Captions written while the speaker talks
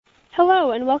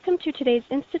Hello, and welcome to today's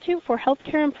Institute for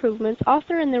Healthcare Improvement's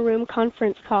Author in the Room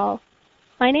conference call.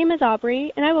 My name is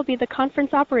Aubrey, and I will be the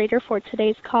conference operator for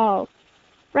today's call.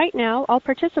 Right now, all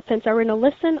participants are in a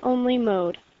listen-only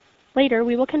mode. Later,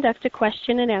 we will conduct a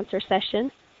question-and-answer session,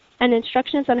 and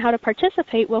instructions on how to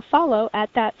participate will follow at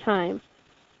that time.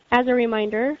 As a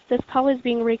reminder, this call is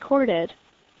being recorded.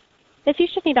 If you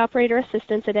should need operator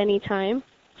assistance at any time,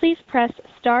 please press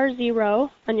 *0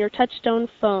 on your touchtone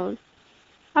phone.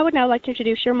 I would now like to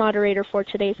introduce your moderator for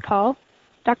today's call,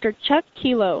 Dr. Chuck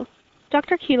Kilo.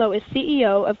 Dr. Kilo is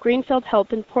CEO of Greenfield Health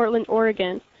in Portland,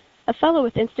 Oregon, a fellow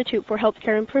with Institute for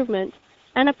Healthcare Improvement,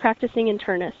 and a practicing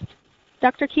internist.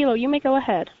 Dr. Kilo, you may go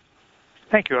ahead.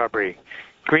 Thank you, Aubrey.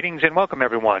 Greetings and welcome,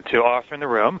 everyone, to Author in the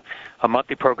Room, a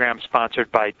monthly program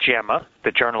sponsored by JAMA,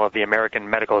 the Journal of the American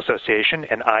Medical Association,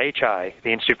 and IHI,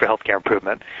 the Institute for Healthcare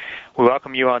Improvement. We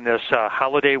welcome you on this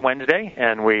holiday Wednesday,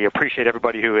 and we appreciate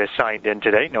everybody who has signed in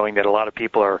today, knowing that a lot of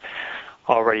people are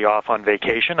already off on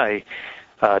vacation. I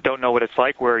don't know what it's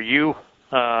like where you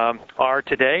are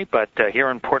today, but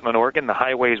here in Portland, Oregon, the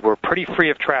highways were pretty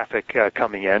free of traffic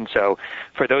coming in. So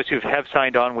for those who have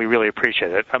signed on, we really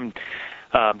appreciate it.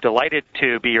 I'm delighted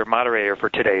to be your moderator for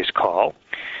today's call,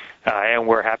 and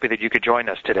we're happy that you could join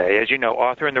us today. As you know,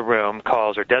 Author in the Room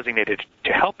calls are designated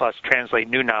to help us translate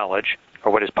new knowledge,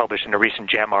 or what is published in a recent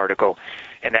JAMA article,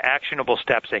 into actionable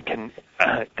steps that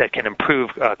can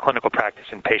improve clinical practice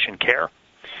and patient care.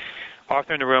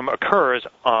 Author in the Room occurs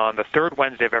on the third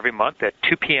Wednesday of every month at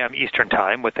 2 p.m. Eastern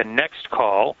Time, with the next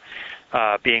call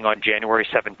being on January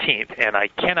 17th. And I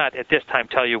cannot at this time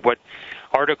tell you what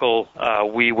article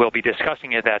we will be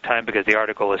discussing at that time, because the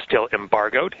article is still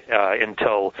embargoed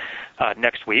until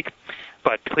next week.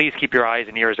 But please keep your eyes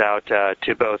and ears out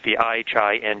to both the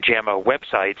IHI and JAMA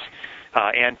websites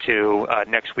and to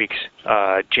next week's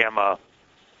JAMA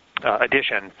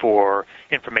edition for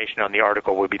information on the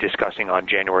article we'll be discussing on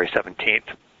January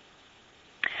 17th.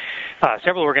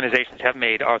 Several organizations have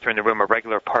made Author in the Room a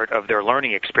regular part of their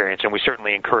learning experience, and we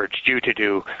certainly encourage you to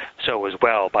do so as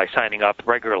well by signing up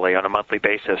regularly on a monthly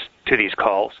basis to these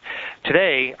calls.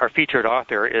 Today, our featured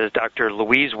author is Dr.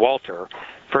 Louise Walter,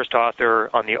 first author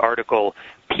on the article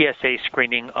PSA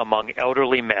Screening Among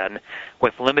Elderly Men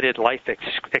with Limited Life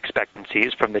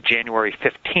Expectancies from the January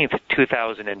 15th,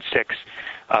 2006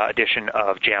 edition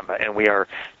of JAMA. And we are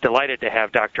delighted to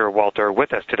have Dr. Walter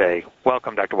with us today.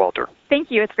 Welcome, Dr. Walter. Thank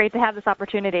you. It's great to have this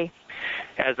opportunity.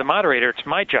 As the moderator, it's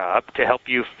my job to help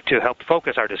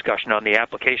focus our discussion on the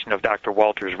application of Dr.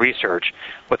 Walter's research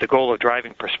with the goal of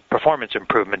driving performance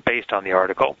improvement based on the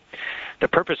article. The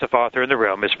purpose of Author in the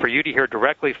Room is for you to hear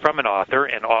directly from an author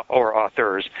or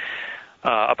authors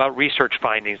about research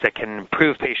findings that can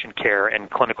improve patient care and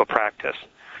clinical practice.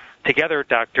 Together,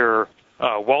 Dr.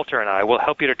 Walter and I will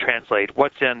help you to translate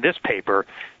what's in this paper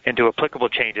into applicable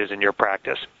changes in your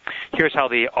practice. Here's how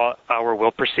the hour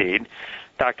will proceed.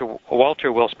 Dr.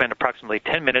 Walter will spend approximately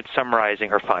 10 minutes summarizing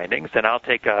her findings, then I'll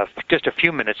take just a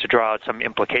few minutes to draw out some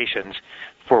implications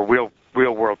for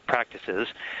real-world practices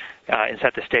and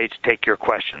set the stage to take your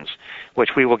questions, which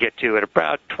we will get to at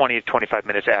about 20 to 25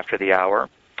 minutes after the hour.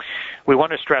 We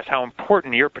want to stress how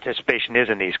important your participation is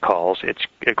in these calls. It's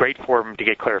a great forum to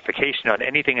get clarification on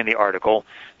anything in the article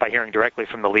by hearing directly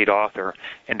from the lead author,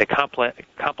 and to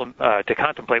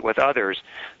contemplate with others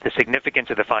the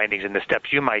significance of the findings and the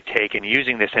steps you might take in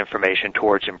using this information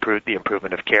towards the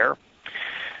improvement of care.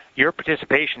 Your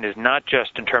participation is not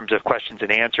just in terms of questions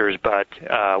and answers, but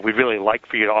we'd really like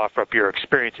for you to offer up your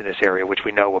experience in this area, which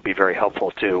we know will be very helpful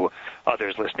to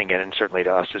others listening in and certainly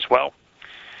to us as well.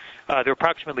 There are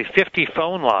approximately 50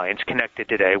 phone lines connected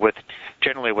today,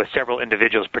 generally with several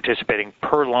individuals participating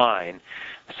per line.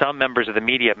 Some members of the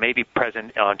media may be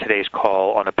present on today's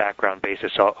call on a background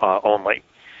basis only.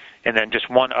 And then just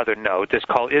one other note, this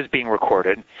call is being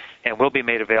recorded and will be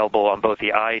made available on both the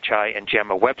IHI and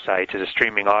JAMA websites as a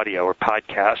streaming audio or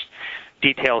podcast.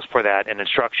 Details for that and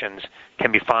instructions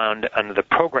can be found under the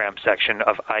program section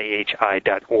of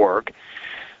IHI.org.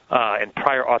 And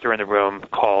prior Author in the Room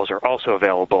calls are also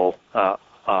available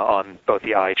on both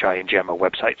the IHI and JAMA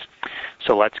websites.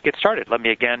 So let's get started. Let me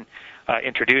again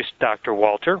introduce Dr.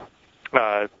 Walter.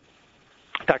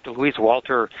 Dr. Louise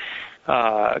Walter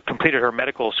completed her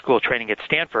medical school training at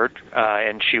Stanford,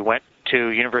 and she went to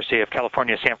University of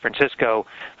California, San Francisco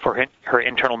for her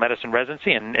internal medicine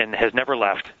residency and has never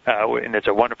left, and it's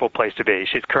a wonderful place to be.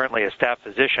 She's currently a staff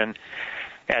physician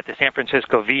at the San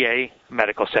Francisco VA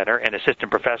Medical Center and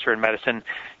assistant professor in medicine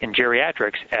and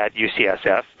geriatrics at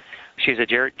UCSF. She's a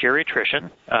geriatrician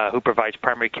who provides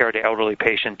primary care to elderly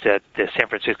patients at the San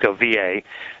Francisco VA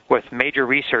with major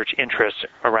research interests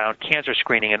around cancer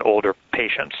screening in older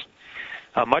patients.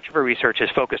 Much of her research is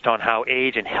focused on how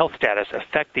age and health status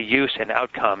affect the use and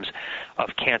outcomes of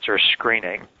cancer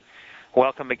screening.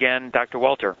 Welcome again, Dr.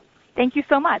 Walter. Thank you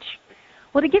so much.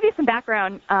 Well, to give you some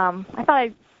background, I thought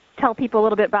I'd tell people a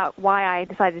little bit about why I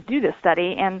decided to do this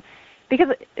study. And because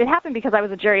it happened because I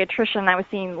was a geriatrician, I was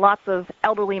seeing lots of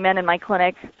elderly men in my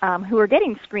clinic who were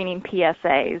getting screening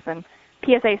PSAs. And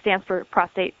PSA stands for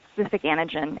prostate-specific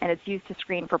antigen, and it's used to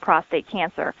screen for prostate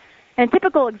cancer. And a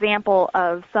typical example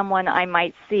of someone I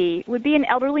might see would be an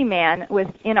elderly man with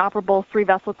inoperable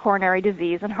three-vessel coronary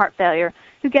disease and heart failure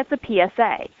who gets a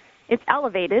PSA. It's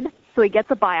elevated, so he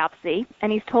gets a biopsy,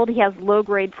 and he's told he has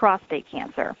low-grade prostate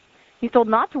cancer. He's told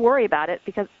not to worry about it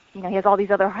because he has all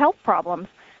these other health problems,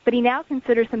 but he now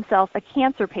considers himself a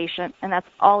cancer patient, and that's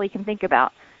all he can think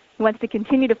about. He wants to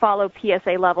continue to follow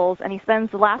PSA levels, and he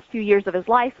spends the last few years of his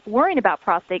life worrying about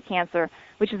prostate cancer,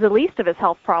 which is the least of his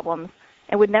health problems,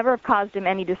 and would never have caused him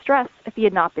any distress if he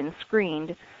had not been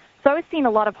screened. So I was seeing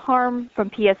a lot of harm from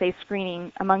PSA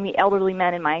screening among the elderly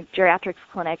men in my geriatrics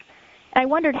clinic, and I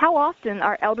wondered how often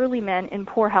are elderly men in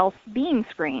poor health being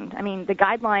screened? I mean, the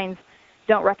guidelines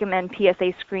don't recommend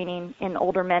PSA screening in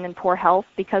older men in poor health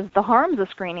because the harms of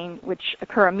screening, which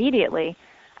occur immediately,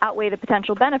 outweigh the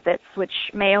potential benefits, which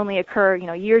may only occur,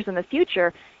 years in the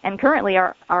future and currently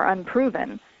are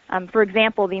unproven. For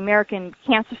example, the American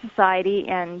Cancer Society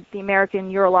and the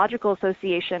American Urological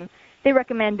Association, they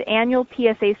recommend annual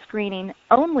PSA screening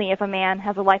only if a man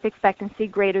has a life expectancy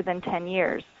greater than 10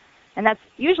 years. And that's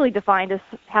usually defined as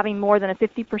having more than a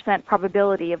 50%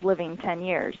 probability of living 10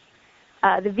 years.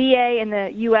 The VA and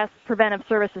the U.S. Preventive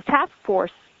Services Task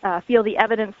Force feel the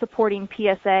evidence supporting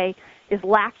PSA is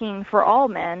lacking for all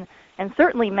men, and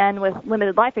certainly men with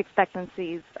limited life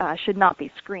expectancies should not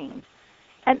be screened.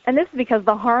 And this is because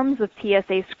the harms of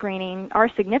PSA screening are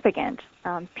significant.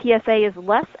 PSA is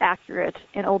less accurate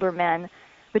in older men,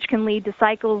 which can lead to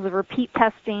cycles of repeat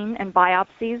testing and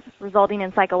biopsies, resulting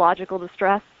in psychological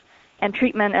distress, and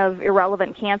treatment of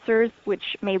irrelevant cancers, which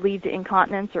may lead to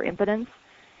incontinence or impotence.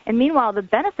 And meanwhile, the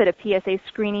benefit of PSA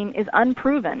screening is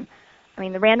unproven. I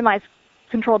mean, the randomized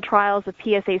controlled trials of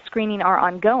PSA screening are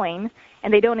ongoing,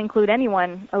 and they don't include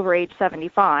anyone over age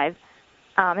 75.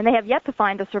 And they have yet to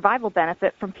find a survival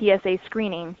benefit from PSA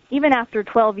screening, even after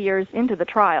 12 years into the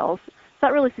trials. So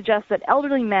that really suggests that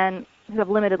elderly men who have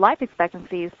limited life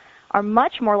expectancies are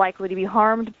much more likely to be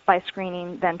harmed by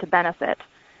screening than to benefit.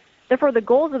 Therefore, the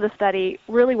goals of the study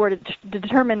really were to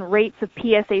determine rates of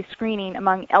PSA screening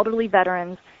among elderly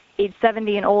veterans age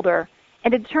 70 and older,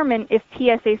 and to determine if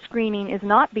PSA screening is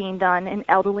not being done in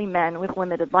elderly men with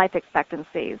limited life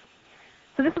expectancies.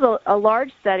 So this is a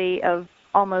large study of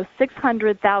almost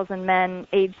 600,000 men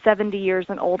aged 70 years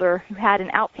and older who had an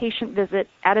outpatient visit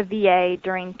at a VA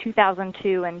during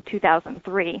 2002 and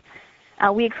 2003.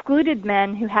 We excluded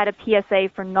men who had a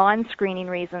PSA for non-screening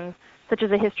reasons, such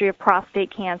as a history of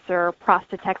prostate cancer,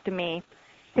 prostatectomy,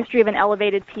 history of an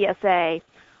elevated PSA,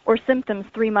 or symptoms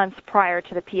 3 months prior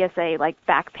to the PSA, like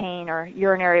back pain or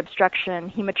urinary obstruction,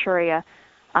 hematuria,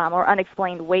 or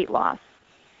unexplained weight loss.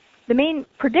 The main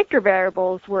predictor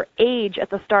variables were age at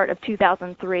the start of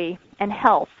 2003 and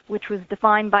health, which was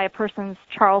defined by a person's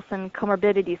Charlson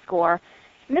comorbidity score.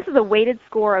 And this is a weighted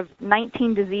score of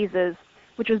 19 diseases,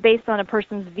 which was based on a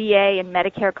person's VA and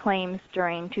Medicare claims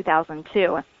during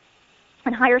 2002.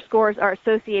 And higher scores are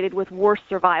associated with worse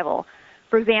survival.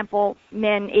 For example,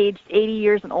 men aged 80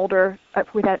 years and older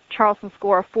with a Charlson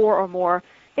score of 4 or more,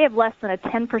 they have less than a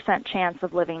 10% chance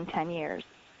of living 10 years.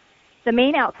 The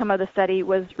main outcome of the study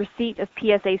was receipt of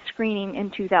PSA screening in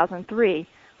 2003,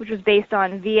 which was based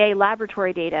on VA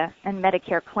laboratory data and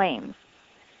Medicare claims.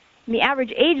 And the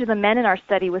average age of the men in our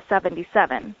study was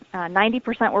 77.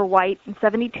 90% were white and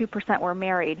 72% were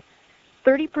married.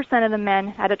 30% of the men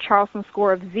had a Charlson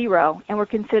score of 0 and were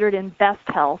considered in best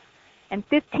health, and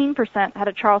 15% had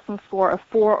a Charlson score of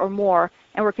 4 or more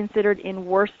and were considered in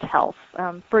worst health.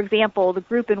 For example, the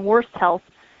group in worst health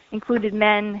included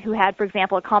men who had, for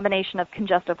example, a combination of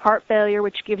congestive heart failure,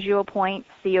 which gives you a point,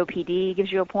 COPD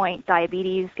gives you a point,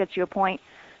 diabetes gets you a point,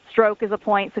 stroke is a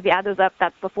point, so if you add those up,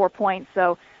 that's the 4 points.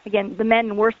 So again, the men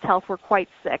in worst health were quite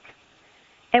sick.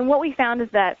 And what we found is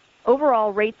that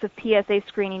overall rates of PSA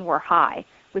screening were high,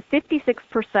 with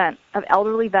 56% of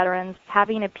elderly veterans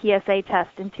having a PSA test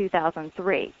in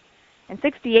 2003. And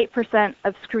 68%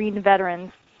 of screened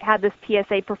veterans had this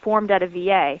PSA performed at a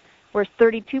VA, whereas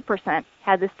 32%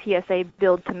 had this PSA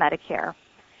billed to Medicare.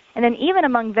 And then even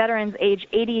among veterans aged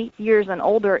 80 years and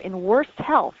older in worst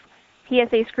health,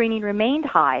 PSA screening remained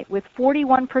high, with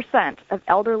 41% of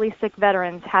elderly sick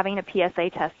veterans having a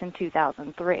PSA test in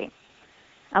 2003.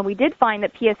 We did find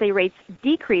that PSA rates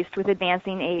decreased with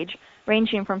advancing age,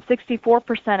 ranging from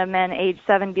 64% of men aged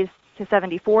 70 to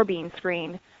 74 being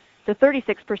screened to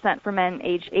 36% for men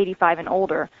aged 85 and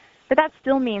older. But that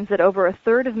still means that over a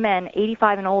third of men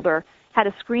 85 and older had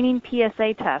a screening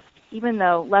PSA test, even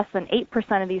though less than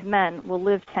 8% of these men will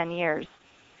live 10 years.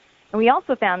 And we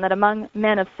also found that among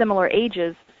men of similar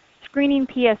ages, screening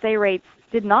PSA rates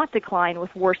did not decline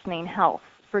with worsening health.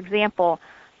 For example,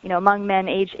 among men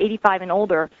aged 85 and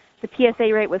older, the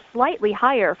PSA rate was slightly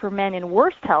higher for men in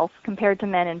worst health compared to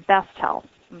men in best health.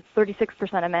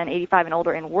 36% of men 85 and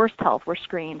older in worst health were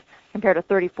screened compared to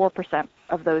 34%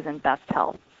 of those in best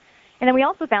health. And then we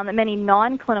also found that many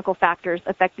non-clinical factors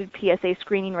affected PSA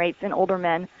screening rates in older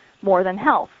men more than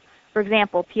health. For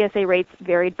example, PSA rates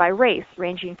varied by race,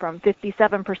 ranging from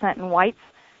 57% in whites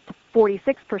to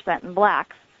 46% in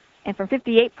blacks, and from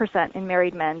 58% in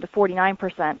married men to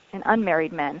 49% in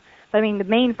unmarried men. But the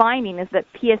main finding is that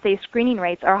PSA screening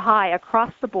rates are high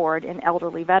across the board in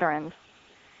elderly veterans.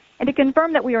 And to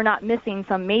confirm that we are not missing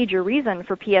some major reason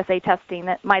for PSA testing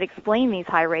that might explain these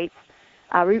high rates,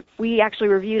 we actually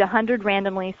reviewed 100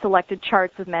 randomly selected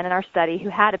charts of men in our study who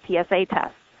had a PSA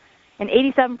test. And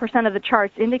 87% of the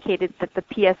charts indicated that the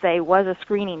PSA was a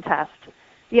screening test.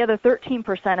 The other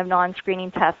 13% of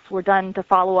non-screening tests were done to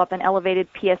follow up an elevated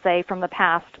PSA from the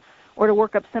past or to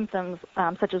work up symptoms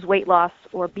such as weight loss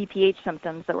or BPH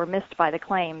symptoms that were missed by the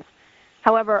claims.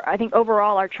 However, I think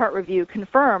overall our chart review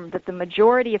confirmed that the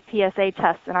majority of PSA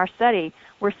tests in our study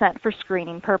were sent for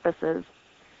screening purposes.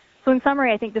 So in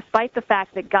summary, I think despite the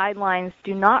fact that guidelines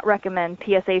do not recommend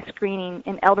PSA screening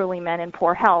in elderly men in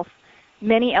poor health,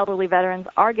 many elderly veterans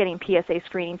are getting PSA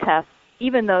screening tests,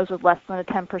 even those with less than a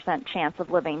 10% chance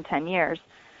of living 10 years.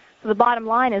 So the bottom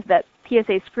line is that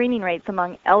PSA screening rates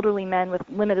among elderly men with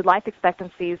limited life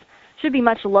expectancies should be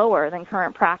much lower than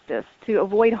current practice to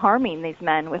avoid harming these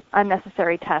men with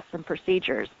unnecessary tests and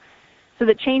procedures. So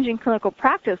that changing clinical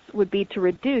practice would be to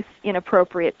reduce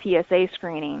inappropriate PSA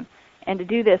screening. And to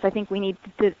do this, I think we need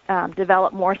to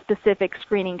develop more specific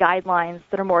screening guidelines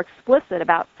that are more explicit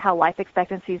about how life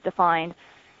expectancy is defined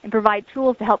and provide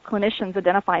tools to help clinicians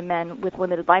identify men with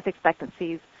limited life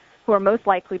expectancies who are most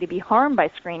likely to be harmed by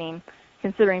screening,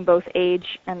 considering both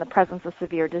age and the presence of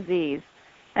severe disease.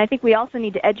 And I think we also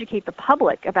need to educate the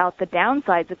public about the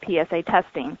downsides of PSA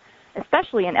testing,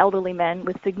 especially in elderly men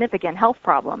with significant health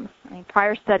problems.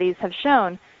 Prior studies have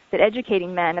shown that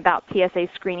educating men about PSA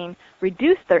screening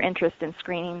reduced their interest in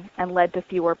screening and led to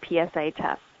fewer PSA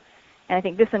tests. And I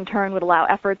think this in turn would allow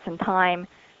efforts and time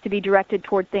to be directed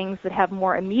toward things that have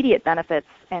more immediate benefits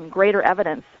and greater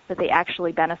evidence that they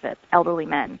actually benefit elderly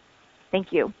men.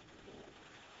 Thank you.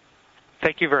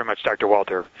 Thank you very much, Dr.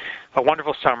 Walter. A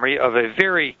wonderful summary of a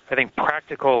very, I think,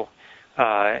 practical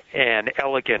and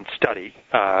elegant study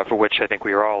for which I think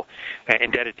we are all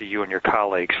indebted to you and your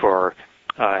colleagues for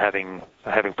having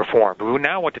performed. We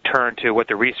now want to turn to what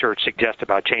the research suggests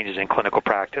about changes in clinical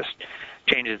practice,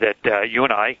 changes that you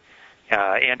and I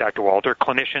and Dr. Walter,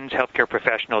 clinicians, healthcare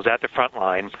professionals at the front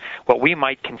line, what we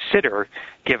might consider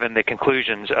given the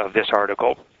conclusions of this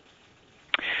article.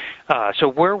 So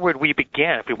where would we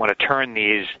begin if we want to turn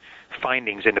these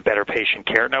findings into better patient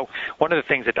care? Now, one of the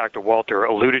things that Dr. Walter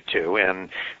alluded to, and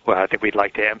I think we'd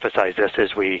like to emphasize this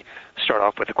as we start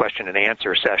off with the question and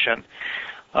answer session,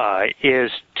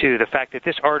 is to the fact that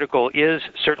this article is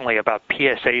certainly about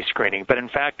PSA screening, but in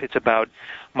fact it's about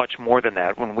much more than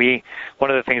that. One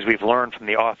of the things we've learned from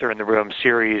the Author in the Room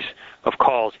series of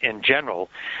calls in general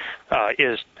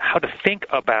is how to think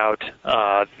about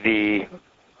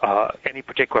any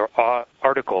particular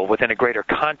article within a greater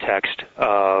context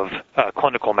of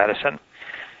clinical medicine.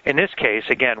 In this case,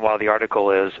 again, while the article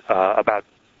is about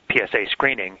PSA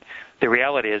screening, the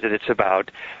reality is that it's about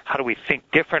how do we think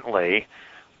differently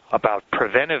about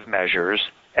preventive measures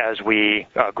as we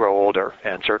grow older,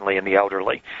 and certainly in the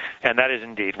elderly. And that is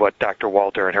indeed what Dr.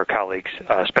 Walter and her colleagues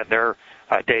spend their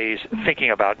days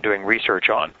thinking about and doing research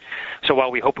on. So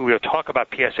while we hope we will talk about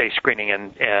PSA screening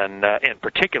in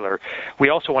particular, we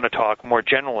also want to talk more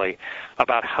generally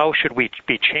about how should we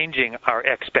be changing our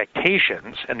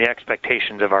expectations and the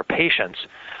expectations of our patients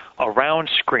around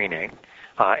screening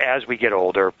as we get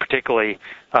older, particularly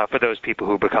for those people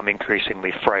who become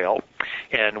increasingly frail.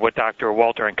 And what Dr.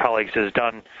 Walter and colleagues has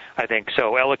done, I think,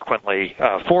 so eloquently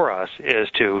for us is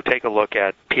to take a look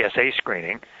at PSA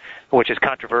screening, which is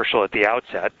controversial at the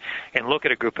outset, and look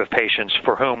at a group of patients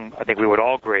for whom I think we would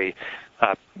all agree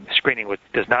screening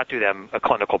does not do them a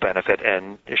clinical benefit,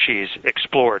 and she's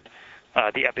explored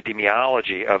the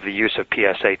epidemiology of the use of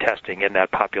PSA testing in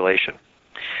that population.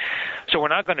 So we're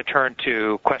now going to turn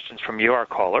to questions from you, our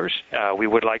callers. We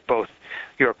would like both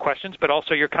your questions, but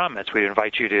also your comments. We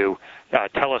invite you to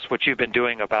tell us what you've been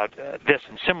doing about this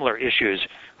and similar issues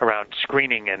around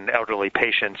screening in elderly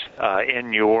patients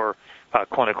in your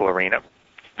clinical arena.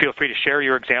 Feel free to share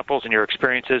your examples and your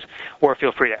experiences, or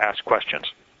feel free to ask questions.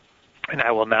 And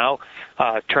I will now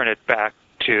turn it back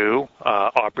to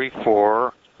Aubrey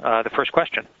for the first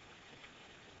question.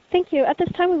 Thank you. At this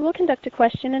time, we will conduct a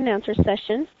question and answer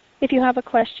session. If you have a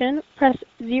question, press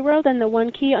 0, then the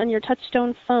 1 key on your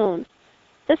touchtone phone.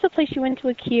 This will place you into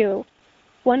a queue.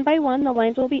 One by one, the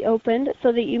lines will be opened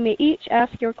so that you may each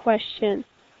ask your question.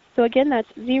 So again, that's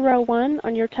 01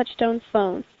 on your touchtone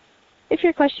phone. If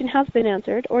your question has been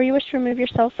answered or you wish to remove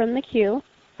yourself from the queue,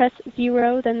 press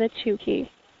 0, then the 2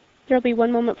 key. There will be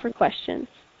one moment for questions.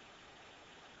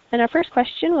 And our first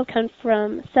question will come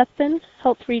from Sethpan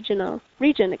Health Region.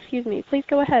 Please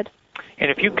go ahead.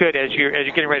 And if you could, as you're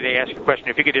getting ready to ask your question,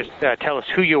 if you could just tell us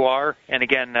who you are and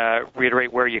again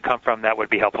reiterate where you come from, that would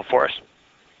be helpful for us.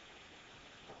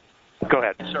 Go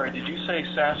ahead. Sorry, did you say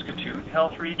Saskatoon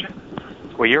Health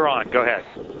Region? Well, you're on. Go ahead.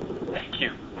 Thank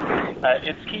you.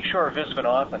 It's Kishore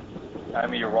Viswanathan.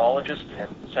 I'm a urologist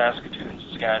in Saskatoon,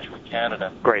 Saskatchewan,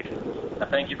 Canada. Great.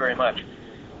 Thank you very much.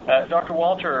 Dr.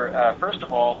 Walter, first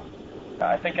of all,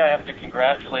 I think I have to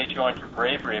congratulate you on your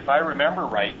bravery. If I remember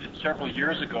right, several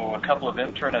years ago, a couple of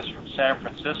internists from San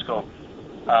Francisco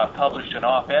published an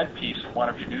op-ed piece in one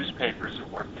of your newspapers that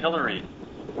were pilloried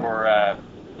for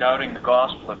doubting the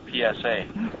gospel of PSA.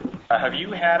 Have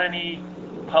you had any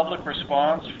public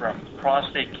response from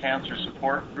prostate cancer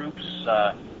support groups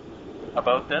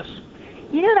about this?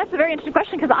 You know, that's a very interesting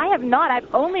question because I have not.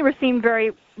 I've only received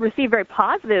very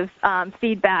positive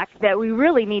feedback that we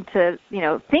really need to,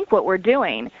 think what we're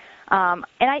doing. And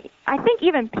I think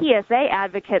even PSA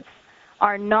advocates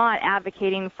are not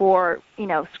advocating for,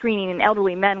 screening in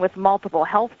elderly men with multiple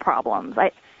health problems.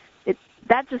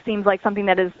 That just seems like something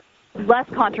that is less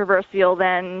controversial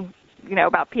than,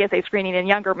 about PSA screening in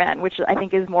younger men, which I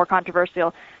think is more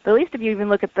controversial. But at least if you even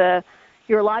look at the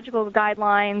urological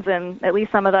guidelines and at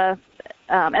least some of the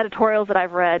editorials that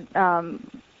I've read,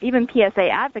 even PSA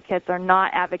advocates are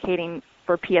not advocating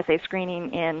for PSA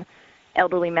screening in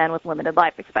elderly men with limited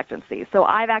life expectancy. So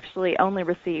I've actually only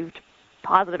received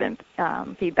positive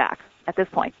feedback at this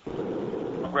point.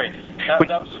 Oh, great.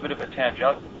 That was a bit of a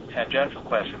tangential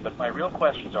question, but my real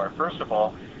questions are, first of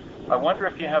all, I wonder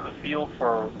if you have a feel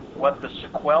for what the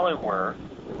sequelae were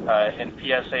in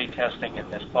PSA testing in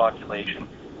this population.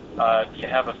 Do you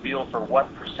have a feel for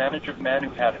what percentage of men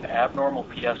who had an abnormal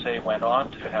PSA went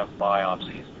on to have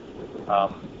biopsies?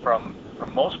 From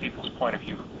most people's point of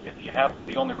view, if you have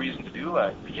the only reason to do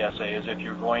a PSA is if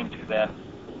you're going to then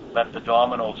let the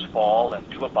dominoes fall and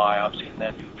do a biopsy and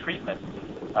then do treatment.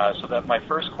 So that my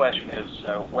first question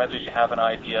is whether you have an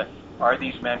idea, are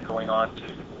these men going on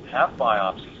to have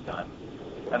biopsies done?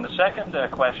 And the second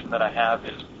question that I have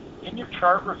is, in your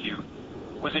chart review,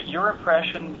 was it your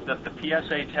impression that the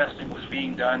PSA testing was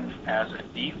being done as a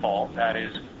default, that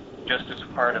is, just as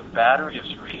a part of battery of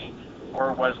screening,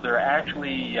 or was there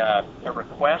actually a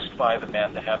request by the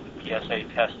men to have the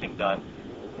PSA testing done?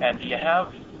 And do you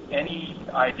have any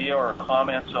idea or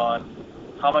comments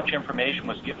on how much information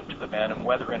was given to the men and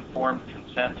whether informed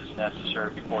consent is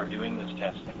necessary before doing this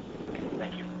testing?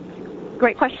 Thank you.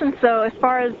 Great question. So as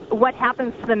far as what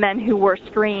happens to the men who were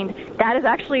screened, that is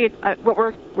actually what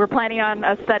we're planning on,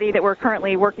 a study that we're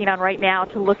currently working on right now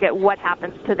to look at what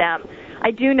happens to them. I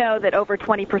do know that over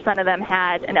 20% of them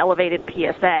had an elevated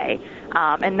PSA,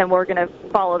 and then we're going to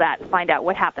follow that to find out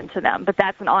what happened to them. But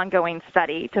that's an ongoing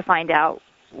study to find out,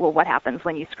 what happens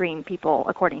when you screen people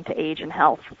according to age and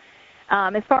health.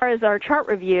 As far as our chart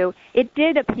review, it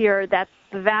did appear that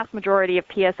the vast majority of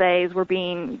PSAs were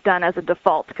being done as a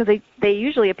default because they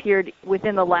usually appeared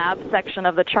within the lab section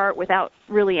of the chart without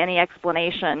really any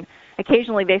explanation.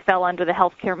 Occasionally they fell under the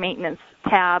healthcare maintenance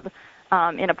tab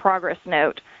in a progress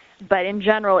note, but in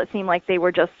general it seemed like they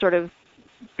were just sort of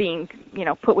being,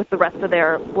 put with the rest of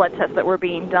their blood tests that were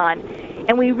being done.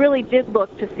 And we really did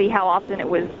look to see how often it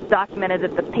was documented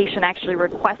that the patient actually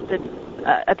requested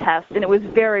a test, and it was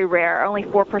very rare. Only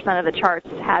 4% of the charts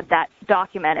had that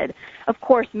documented. Of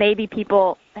course, maybe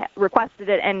people requested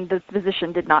it and the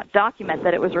physician did not document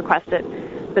that it was requested,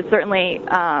 but certainly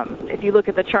if you look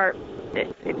at the chart,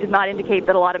 it did not indicate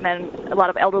that a lot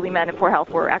of elderly men in poor health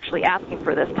were actually asking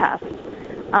for this test.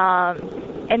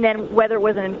 And then whether it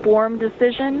was an informed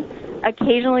decision,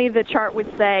 occasionally the chart would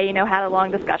say, had a long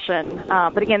discussion.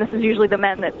 But again, this is usually the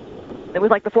men that, it was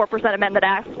like the 4% of men that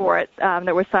asked for it.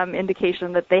 There was some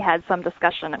indication that they had some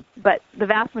discussion. But the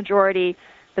vast majority,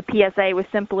 the PSA was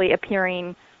simply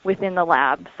appearing within the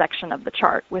lab section of the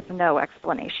chart with no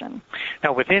explanation.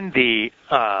 Now, within the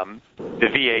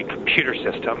VA computer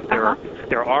system,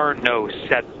 there are no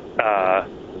set,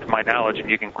 to my knowledge, and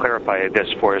you can clarify this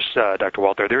for us, Dr.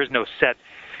 Walter, there is no set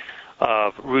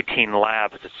of routine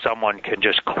labs that someone can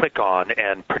just click on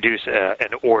and produce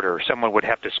an order. Someone would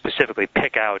have to specifically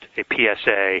pick out a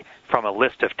PSA from a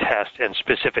list of tests and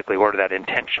specifically order that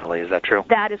intentionally. Is that true?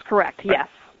 That is correct, yes.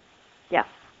 Yes.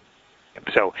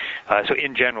 So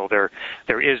in general, there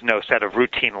is no set of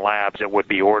routine labs that would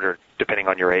be ordered depending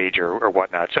on your age or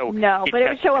whatnot. So no, but it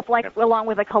would show up along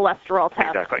with a cholesterol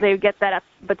test. Exactly. They would get that,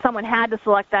 but someone had to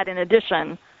select that in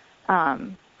addition.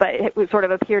 But it sort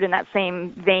of appeared in that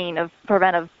same vein of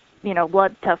preventive,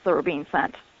 blood tests that were being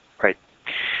sent. Right.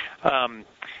 One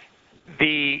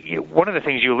of the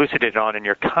things you elucidated on in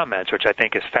your comments, which I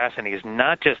think is fascinating, is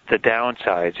not just the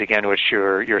downsides. Again, which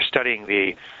you're studying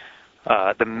the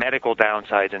medical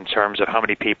downsides in terms of how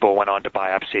many people went on to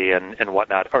biopsy and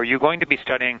whatnot. Are you going to be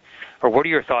studying, or what are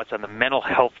your thoughts on the mental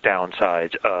health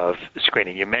downsides of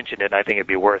screening? You mentioned it, and I think it'd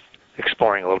be worth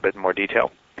exploring a little bit in more detail.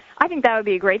 I think that would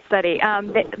be a great study.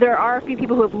 There are a few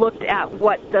people who have looked at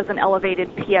what does an elevated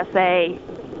PSA,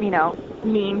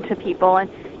 mean to people, and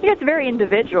it's very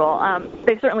individual.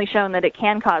 They've certainly shown that it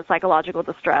can cause psychological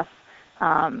distress.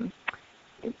 I'm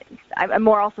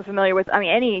more also familiar with,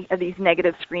 any of these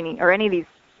negative screening or any of these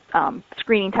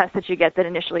screening tests that you get that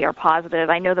initially are positive.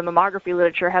 I know the mammography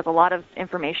literature has a lot of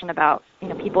information about,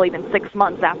 people even 6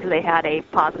 months after they had a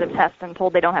positive test and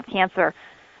told they don't have cancer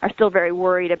are still very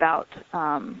worried about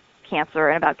cancer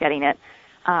and about getting it.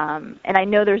 And I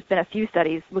know there's been a few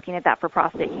studies looking at that for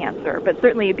prostate cancer, but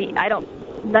certainly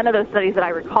none of those studies that I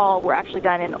recall were actually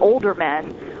done in older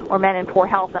men or men in poor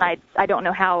health, and I don't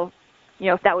know how,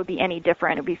 if that would be any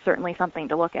different. It would be certainly something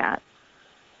to look at.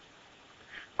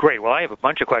 Great. Well, I have a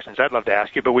bunch of questions I'd love to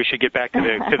ask you, but we should get back to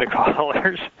the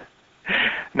callers.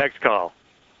 Next call.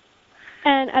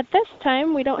 And at this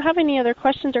time, we don't have any other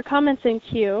questions or comments in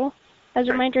queue. As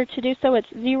a reminder, to do so, it's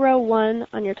 01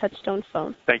 on your touchtone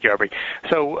phone. Thank you, Aubrey.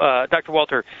 So, Dr.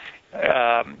 Walter,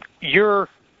 your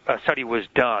study was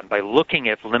done by looking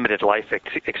at limited life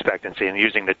expectancy and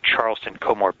using the Charleston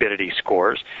comorbidity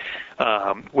scores,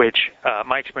 which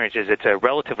my experience is it's a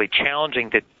relatively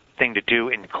challenging thing to do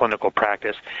in clinical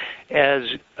practice. As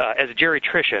a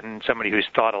geriatrician, somebody who's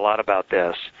thought a lot about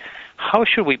this, how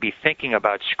should we be thinking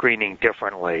about screening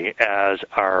differently as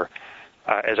our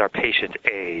patients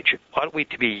age? Ought we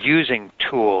to be using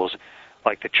tools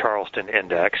like the Charleston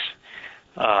Index,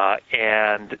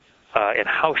 and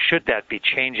how should that be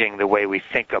changing the way we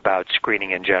think about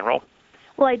screening in general?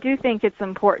 Well, I do think it's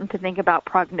important to think about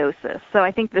prognosis. So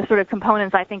I think the sort of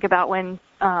components I think about when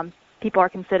people are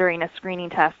considering a screening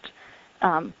test,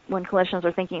 when clinicians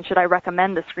are thinking, should I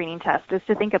recommend the screening test, is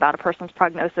to think about a person's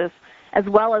prognosis as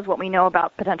well as what we know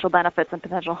about potential benefits and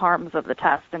potential harms of the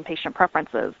test and patient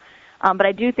preferences. But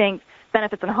I do think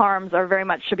benefits and harms are very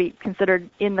much should be considered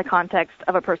in the context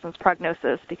of a person's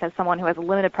prognosis, because someone who has a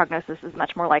limited prognosis is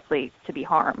much more likely to be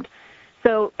harmed.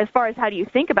 So as far as how do you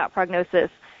think about prognosis,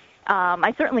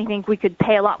 I certainly think we could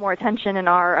pay a lot more attention in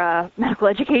our medical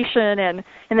education and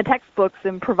in the textbooks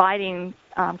in providing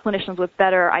clinicians with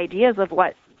better ideas of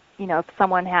what, if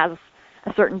someone has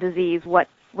a certain disease, what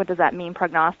does that mean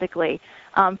prognostically.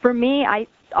 For me, I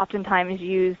oftentimes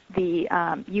use the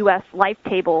U.S. life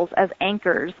tables as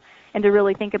anchors and to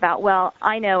really think about, well,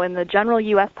 I know in the general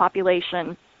U.S.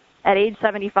 population, at age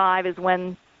 75 is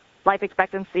when life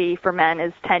expectancy for men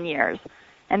is 10 years.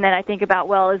 And then I think about,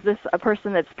 well, is this a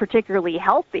person that's particularly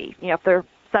healthy? If they're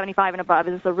 75 and above,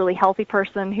 is this a really healthy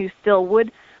person who still would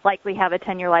likely have a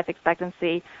 10-year life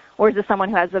expectancy? Or is this someone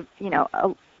who has a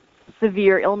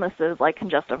severe illnesses like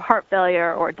congestive heart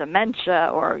failure or dementia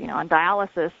or, on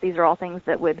dialysis? These are all things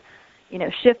that would,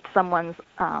 shift someone's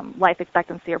life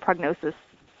expectancy or prognosis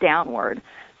downward.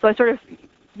 So I sort of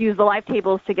use the life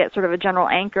tables to get sort of a general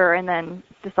anchor and then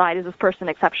decide, is this person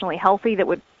exceptionally healthy that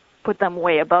would put them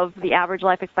way above the average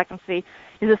life expectancy?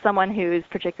 Is this someone who's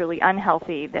particularly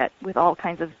unhealthy that with all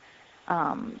kinds of,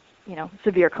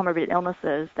 severe comorbid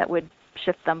illnesses that would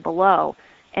shift them below?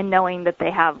 And knowing that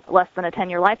they have less than a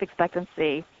 10-year life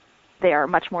expectancy, they are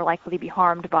much more likely to be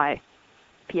harmed by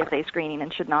PSA screening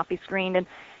and should not be screened.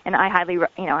 And I highly,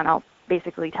 and I'll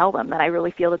basically tell them that I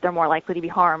really feel that they're more likely to be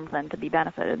harmed than to be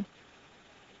benefited.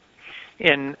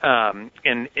 In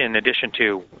addition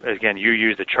to, again, you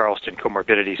use the Charleston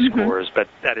comorbidity scores, but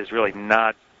that is really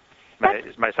not,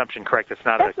 is my assumption correct?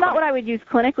 That's not what I would use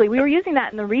clinically. We were using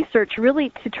that in the research really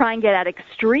to try and get at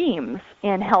extremes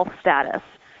in health status.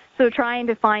 So trying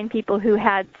to find people who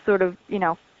had sort of,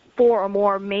 4 or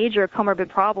more major comorbid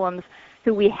problems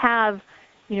who we have,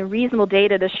 reasonable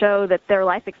data to show that their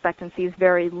life expectancy is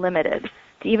very limited.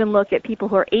 To even look at people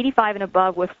who are 85 and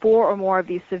above with 4 or more of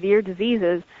these severe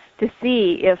diseases to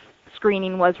see if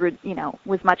screening was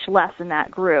much less in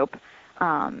that group,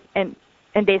 and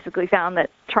basically found that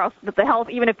the health,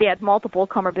 even if they had multiple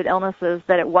comorbid illnesses,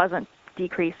 that it wasn't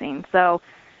decreasing. So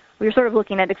we were sort of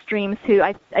looking at extremes too.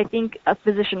 I think a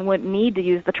physician wouldn't need to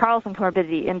use the Charleston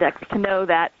Comorbidity Index to know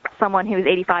that someone who is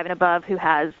 85 and above who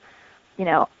has,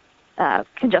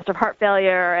 congestive heart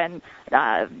failure and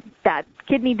bad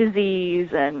kidney disease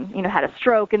and, had a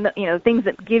stroke and, things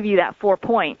that give you that 4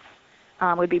 points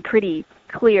would be pretty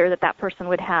clear that person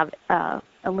would have a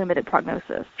limited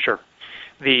prognosis. Sure.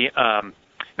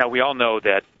 Now, we all know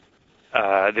that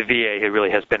the VA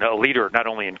really has been a leader not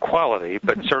only in quality,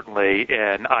 but certainly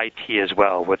in IT as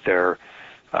well with their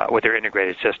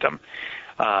integrated system.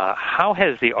 How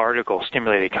has the article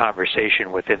stimulated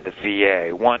conversation within the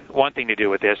VA? One thing to do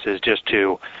with this is just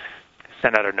to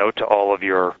send out a note to all of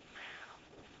your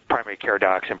primary care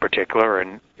docs in particular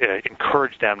and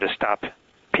encourage them to stop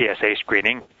PSA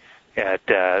screening at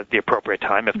the appropriate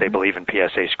time if they believe in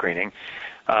PSA screening.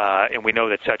 And we know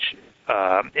that such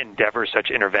endeavors, such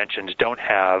interventions don't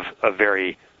have a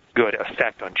very good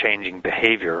effect on changing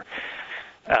behavior.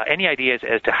 Any ideas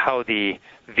as to how the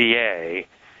VA,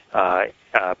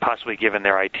 possibly given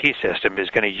their IT system, is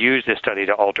going to use this study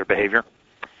to alter behavior?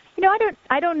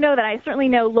 I don't know that. I certainly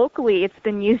know locally it's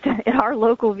been used at our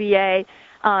local VA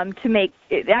to make,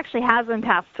 it actually has been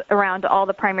passed around to all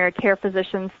the primary care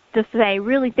physicians to say,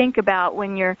 really think about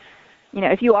when you're,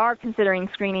 if you are considering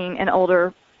screening an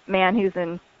older man who's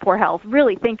in poor health,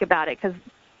 really think about it, because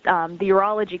the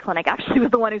urology clinic actually was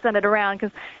the one who sent it around,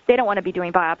 because they don't want to be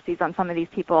doing biopsies on some of these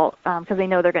people because they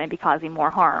know they're going to be causing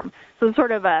more harm. So it's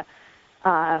sort of a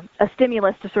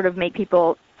stimulus to sort of make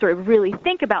people sort of really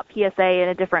think about PSA in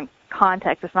a different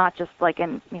context. It's not just like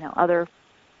in other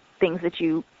things that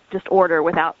you just order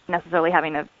without necessarily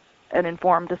having an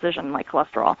informed decision like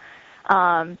cholesterol.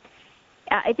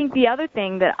 I think the other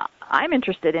thing that I'm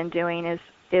interested in doing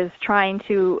is trying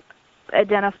to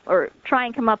identify or try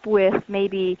and come up with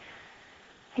maybe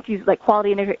if you use like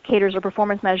quality indicators or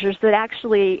performance measures that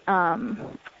actually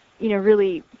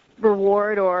really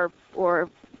reward or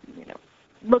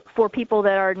look for people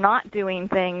that are not doing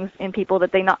things in people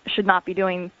that they should not be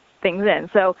doing things in.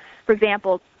 So, for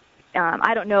example,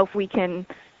 I don't know if we can.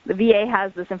 The VA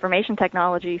has this information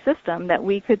technology system that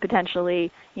we could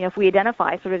potentially, if we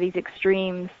identify sort of these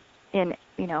extremes in,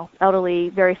 elderly,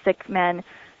 very sick men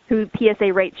whose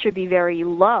PSA rates should be very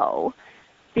low,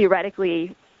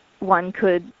 theoretically one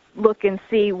could look and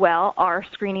see, well, are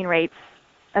screening rates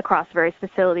across various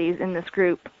facilities in this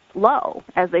group low,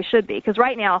 as they should be? Because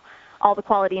right now, all the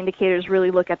quality indicators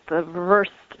really look at the reverse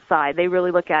side. They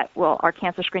really look at, well, our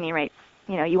cancer screening rates,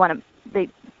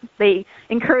 they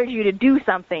encourage you to do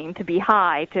something to be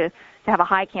high, to have a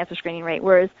high cancer screening rate,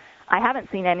 whereas I haven't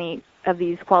seen any of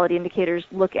these quality indicators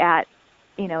look at,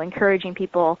 encouraging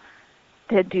people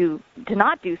to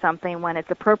not do something when it's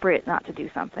appropriate not to do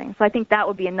something. So I think that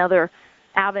would be another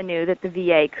avenue that the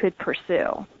VA could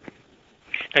pursue.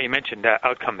 Now, you mentioned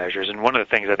outcome measures, and one of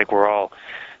the things I think we're all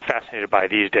fascinated by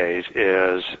these days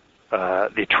is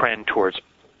the trend towards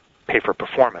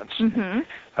pay-for-performance,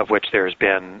 of which there's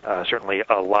been certainly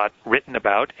a lot written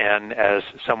about, and as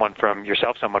someone from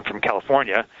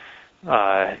California,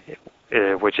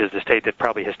 which is the state that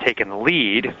probably has taken the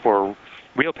lead for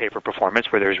real pay-for-performance,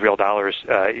 where there's real dollars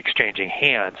exchanging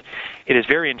hands, it is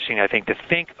very interesting, I think, to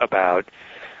think about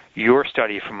your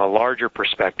study from a larger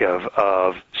perspective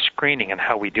of screening and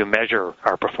how we do measure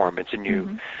our performance, and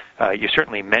you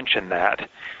certainly mentioned that.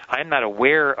 I'm not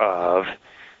aware of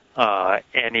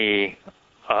any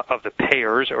of the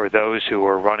payers or those who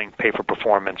are running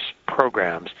pay-for-performance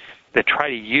programs that try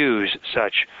to use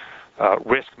such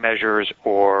risk measures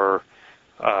or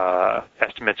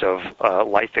estimates of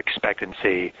life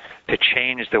expectancy to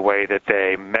change the way that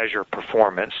they measure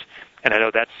performance. And I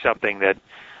know that's something that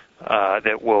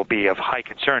will be of high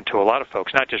concern to a lot of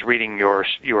folks, not just reading your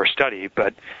study,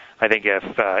 but I think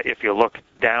if you look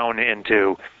down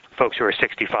into folks who are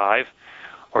 65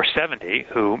 or 70,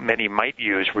 who many might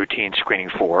use routine screening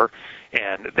for,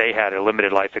 and they had a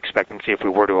limited life expectancy, if we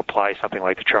were to apply something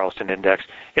like the Charleston Index,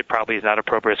 it probably is not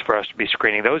appropriate for us to be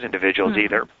screening those individuals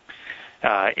either.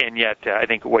 And yet, I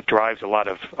think what drives a lot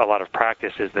of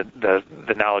practice is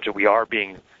the knowledge that we are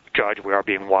being judged, we are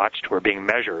being watched, we're being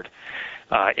measured,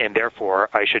 and therefore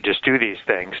I should just do these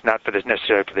things, not for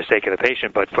necessarily for the sake of the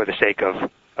patient, but for the sake of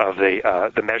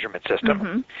the measurement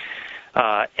system.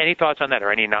 Any thoughts on that,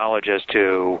 or any knowledge as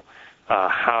to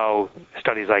how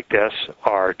studies like this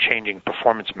are changing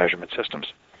performance measurement systems?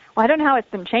 Well, I don't know how it's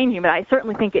been changing, but I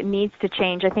certainly think it needs to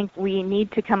change. I think we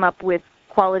need to come up with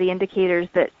quality indicators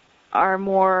that are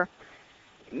more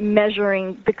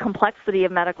measuring the complexity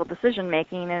of medical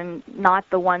decision-making and not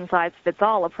the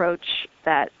one-size-fits-all approach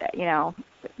that, no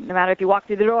matter if you walk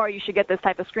through the door, you should get this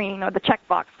type of screening or the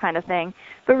checkbox kind of thing,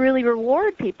 but really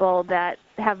reward people that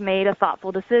have made a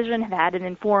thoughtful decision, have had an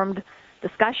informed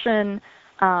discussion,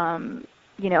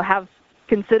 have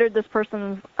considered this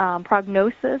person's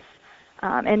prognosis,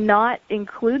 and not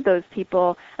include those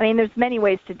people. I mean, there's many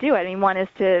ways to do it. I mean, one is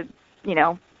to,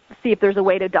 see if there's a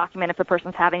way to document if the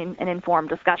person's having an informed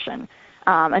discussion.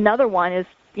 Another one is,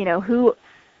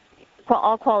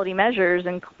 all quality measures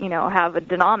and, have a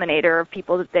denominator of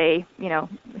people that they,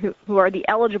 who are the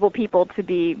eligible people to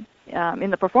be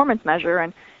in the performance measure.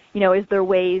 And, is there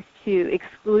ways to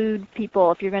exclude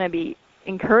people if you're going to be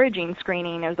encouraging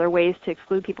screening? Is there ways to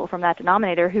exclude people from that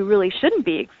denominator who really shouldn't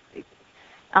be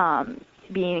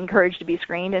being encouraged to be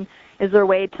screened? And is there a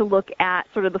way to look at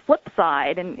sort of the flip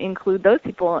side and include those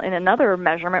people in another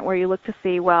measurement where you look to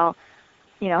see, well,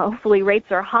 hopefully rates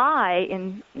are high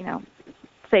in,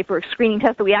 say for a screening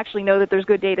test that we actually know that there's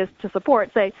good data to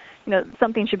support, say,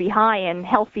 something should be high in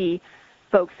healthy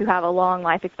folks who have a long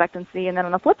life expectancy, and then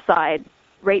on the flip side,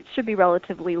 rates should be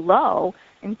relatively low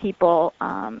in people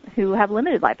who have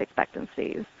limited life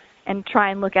expectancies, and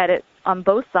try and look at it on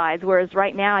both sides, whereas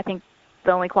right now I think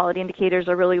the only quality indicators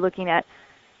are really looking at,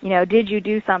 did you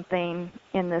do something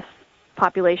in this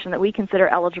population that we consider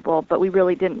eligible, but we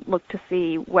really didn't look to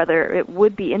see whether it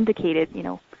would be indicated,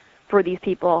 for these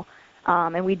people,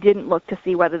 and we didn't look to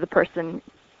see whether the person,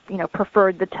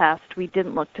 preferred the test. We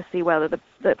didn't look to see whether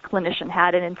the clinician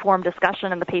had an informed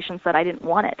discussion and the patient said, I didn't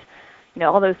want it.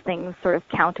 All those things sort of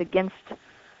count against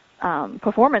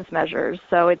performance measures.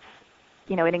 So it's,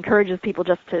 it encourages people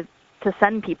just to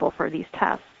send people for these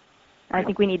tests. And I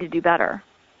think we need to do better.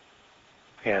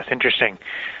 Yeah, it's interesting.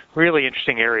 Really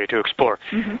interesting area to explore.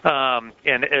 Mm-hmm.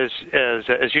 And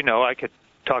as you know, I could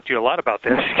talk to you a lot about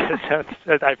this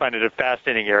because I find it a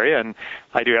fascinating area, and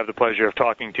I do have the pleasure of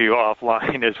talking to you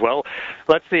offline as well.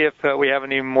 Let's see if we have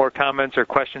any more comments or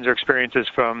questions or experiences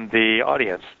from the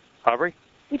audience. Aubrey?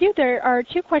 We do. There are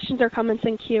 2 questions or comments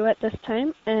in queue at this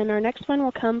time, and our next one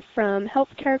will come from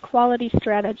Healthcare Quality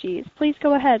Strategies. Please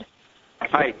go ahead.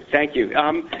 Hi, thank you.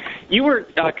 You were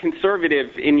conservative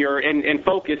in your and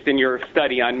focused in your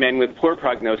study on men with poor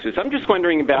prognosis. I'm just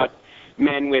wondering about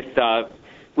men with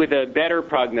a better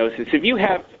prognosis. If you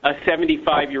have a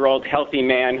 75-year-old healthy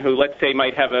man who, let's say,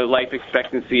 might have a life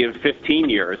expectancy of 15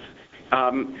 years,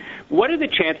 what are the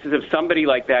chances of somebody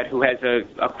like that who has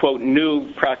a quote,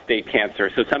 new prostate cancer,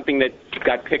 so something that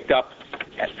got picked up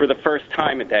for the first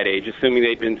time at that age, assuming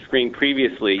they'd been screened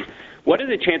previously, what are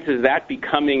the chances of that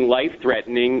becoming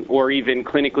life-threatening or even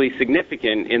clinically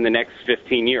significant in the next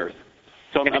 15 years?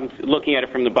 So I'm looking at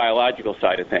it from the biological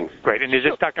side of things. Great. And is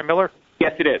this Dr. Miller?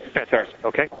 Yes, it is. Fantastic.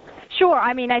 Okay. Sure.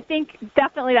 I mean, I think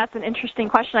definitely that's an interesting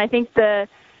question. I think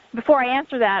before I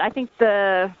answer that, I think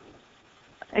the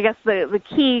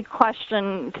key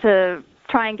question to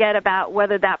try and get about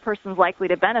whether that person's likely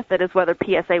to benefit is whether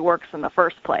PSA works in the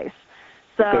first place.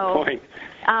 So, good point.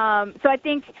 So I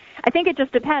think it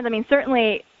just depends. I mean,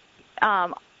 certainly,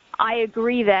 I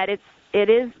agree that it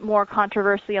is more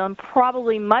controversial and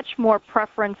probably much more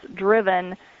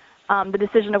preference-driven, the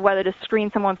decision of whether to screen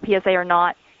someone's PSA or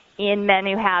not in men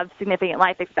who have significant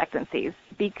life expectancies,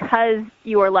 because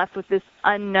you are left with this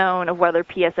unknown of whether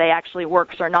PSA actually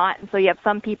works or not. And so you have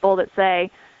some people that say,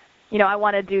 I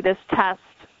want to do this test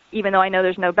even though I know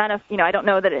there's no benefit, I don't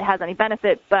know that it has any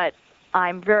benefit, but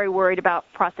I'm very worried about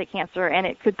prostate cancer and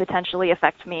it could potentially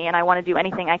affect me, and I want to do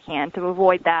anything I can to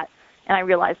avoid that, and I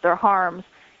realize there are harms.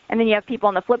 And then you have people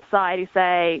on the flip side who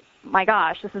say, my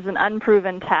gosh, this is an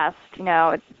unproven test,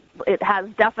 it has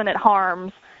definite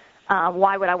harms,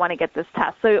 why would I want to get this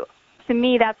test? So to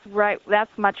me,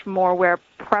 that's much more where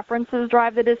preferences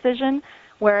drive the decision,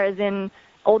 whereas in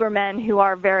older men who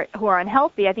are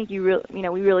unhealthy, I think we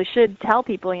really should tell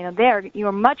people, you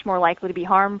are much more likely to be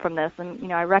harmed from this,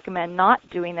 and I recommend not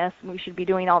doing this, and we should be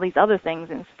doing all these other things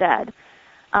instead.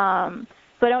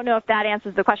 So I don't know if that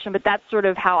answers the question, but that's sort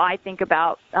of how I think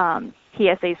about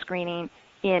PSA screening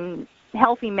in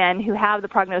healthy men who have the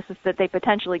prognosis that they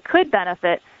potentially could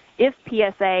benefit if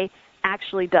PSA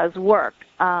actually does work.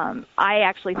 I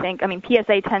actually think,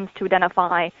 PSA tends to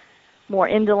identify more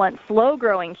indolent,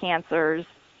 slow-growing cancers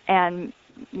and,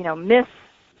 miss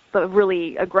the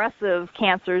really aggressive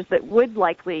cancers that would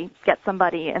likely get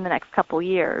somebody in the next couple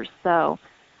years. So,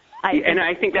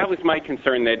 I think that was my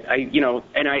concern, that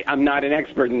I'm not an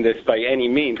expert in this by any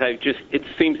means. It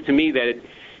seems to me that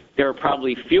there are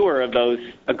probably fewer of those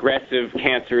aggressive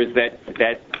cancers that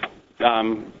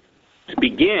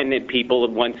begin in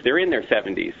people once they're in their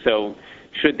 70s. So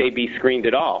should they be screened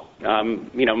at all?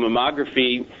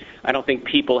 Mammography, I don't think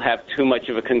people have too much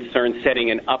of a concern setting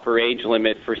an upper age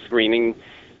limit for screening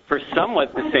for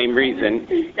somewhat the same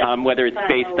reason, whether it's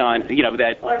based on,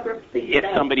 that if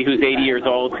somebody who's 80 years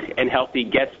old and healthy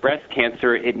gets breast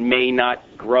cancer, it may not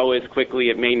grow as quickly,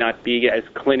 it may not be as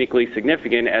clinically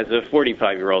significant as a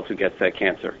 45-year-old who gets that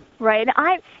cancer. Right.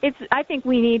 I think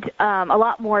we need a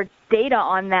lot more data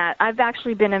on that. I've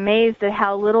actually been amazed at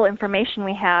how little information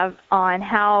we have on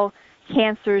how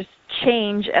cancers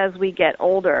change as we get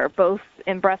older, both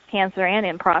in breast cancer and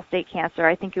in prostate cancer.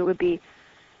 I think it would be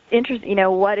interesting,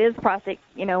 what is prostate,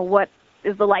 what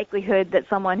is the likelihood that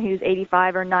someone who's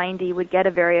 85 or 90 would get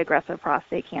a very aggressive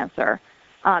prostate cancer.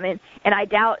 And I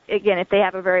doubt, again, if they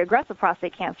have a very aggressive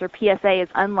prostate cancer, PSA is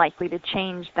unlikely to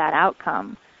change that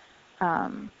outcome.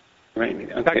 Right.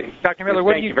 Okay. Dr. Miller,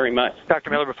 thank you very much. Dr.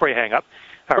 Miller, before you hang up,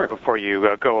 or before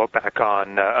you go back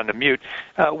on the mute,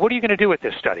 what are you going to do with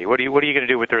this study? What are you going to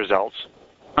do with the results?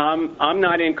 I'm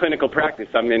not in clinical practice.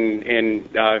 I'm in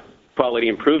quality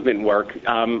improvement work.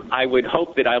 I would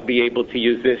hope that I'll be able to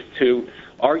use this to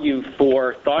argue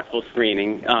for thoughtful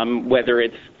screening, whether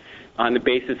it's on the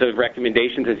basis of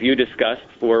recommendations, as you discussed,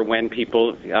 for when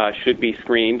people should be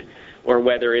screened, or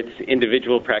whether it's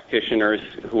individual practitioners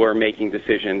who are making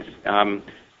decisions.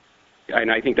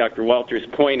 And I think Dr. Walter's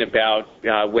point about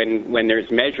when there's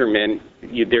measurement,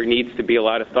 there needs to be a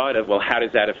lot of thought of, well, how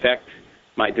does that affect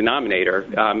my denominator?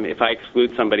 If I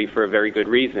exclude somebody for a very good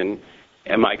reason,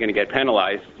 am I going to get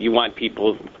penalized? You want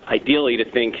people, ideally, to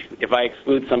think, if I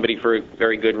exclude somebody for a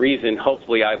very good reason,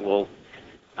 hopefully I will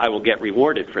get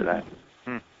rewarded for that.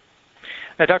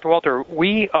 Now, Dr. Walter,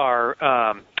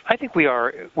 I think we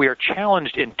are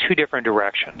challenged in two different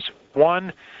directions.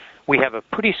 One, we have a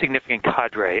pretty significant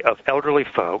cadre of elderly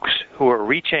folks who are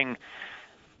reaching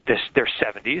their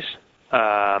 70s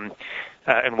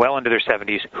and well into their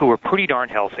 70s who are pretty darn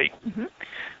healthy.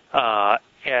 Mm-hmm.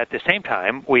 At the same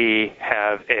time, we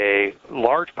have a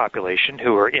large population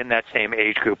who are in that same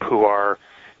age group who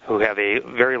have a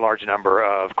very large number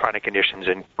of chronic conditions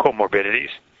and comorbidities.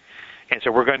 And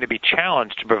so we're going to be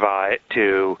challenged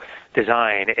to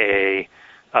design a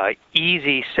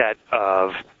easy set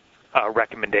of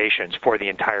recommendations for the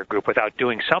entire group without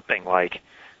doing something like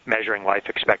measuring life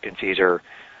expectancies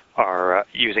or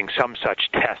using some such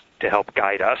test to help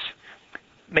guide us.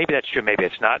 Maybe that's true, maybe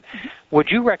it's not. Would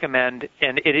you recommend,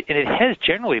 and it has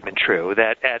generally been true,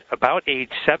 that at about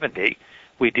age 70,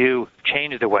 we do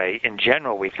change the way, in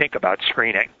general, we think about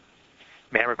screening.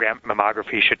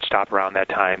 Mammography should stop around that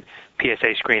time.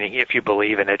 PSA screening, if you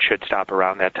believe in it, should stop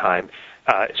around that time,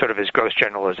 sort of as gross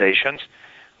generalizations.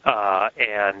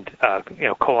 And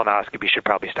colonoscopy should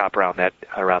probably stop around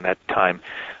that time.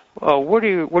 What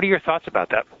are your thoughts about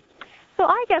that? So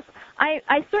I guess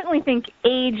I certainly think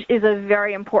age is a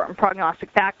very important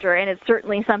prognostic factor, and it's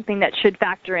certainly something that should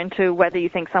factor into whether you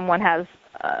think someone has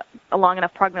a long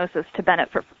enough prognosis to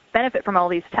benefit from all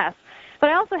these tests. But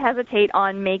I also hesitate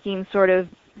on making sort of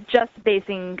just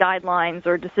basing guidelines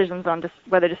or decisions on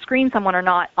whether to screen someone or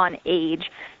not on age,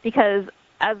 because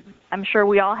as I'm sure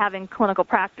we all have in clinical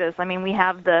practice, I mean, we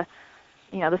have the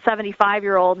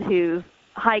 75-year-old who's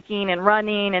hiking and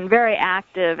running and very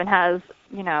active and has,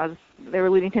 as they were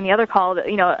alluding to in the other call,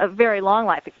 a very long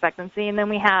life expectancy. And then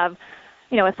we have,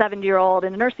 a 70-year-old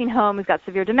in a nursing home who's got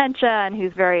severe dementia and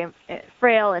who's very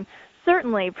frail. And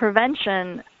certainly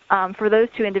prevention for those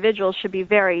two individuals should be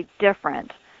very different.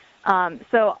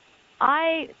 So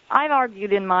I've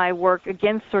argued in my work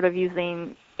against sort of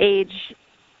using age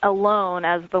alone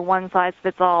as the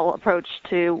one-size-fits-all approach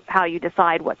to how you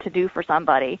decide what to do for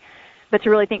somebody, but to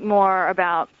really think more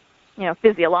about,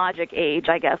 physiologic age,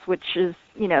 I guess, which is,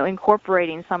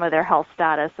 incorporating some of their health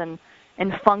status and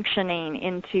functioning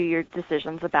into your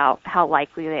decisions about how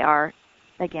likely they are,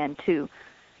 again, to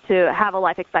have a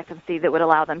life expectancy that would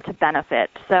allow them to benefit.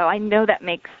 So I know that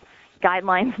makes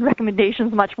guidelines and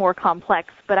recommendations much more complex,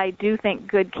 but I do think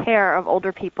good care of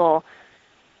older people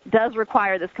does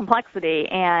require this complexity,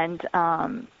 and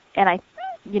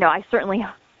I certainly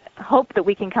hope that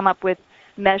we can come up with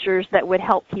measures that would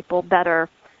help people better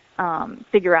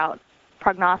figure out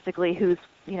prognostically who's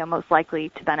most likely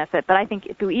to benefit. But I think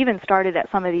if we even started at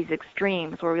some of these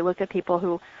extremes where we look at people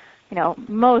who,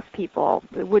 most people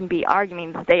wouldn't be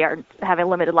arguing that they have a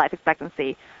limited life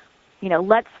expectancy.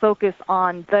 Let's focus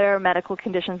on their medical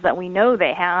conditions that we know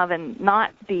they have and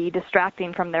not be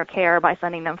distracting from their care by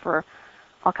sending them for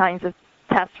all kinds of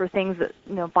tests for things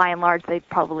that, by and large, they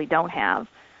probably don't have.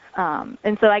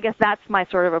 And so I guess that's my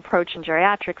sort of approach in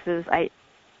geriatrics is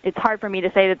it's hard for me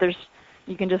to say that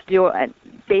you can just do it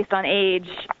based on age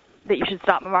that you should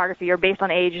stop mammography or based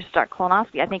on age you should start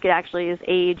colonoscopy. I think it actually is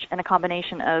age and a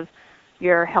combination of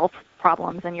your health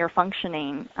problems and your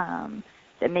functioning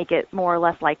that make it more or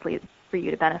less likely for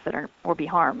you to benefit or be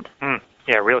harmed.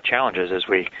 Yeah, real challenges as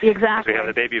we have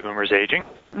the baby boomers aging.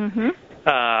 Mm-hmm.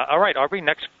 All right, Aubrey,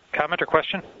 next comment or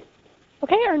question?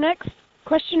 Okay, our next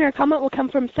question or comment will come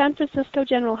from San Francisco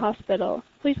General Hospital.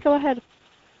 Please go ahead.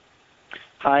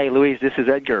 Hi, Louise. This is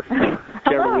Edgar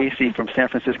Garuisi from San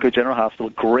Francisco General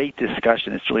Hospital. Great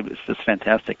discussion. It's just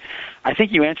fantastic. I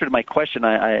think you answered my question.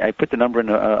 I put the number in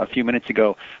a few minutes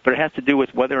ago, but it has to do with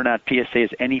whether or not PSA is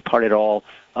any part at all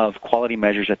of quality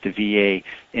measures at the VA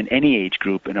in any age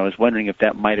group, and I was wondering if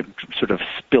that might have sort of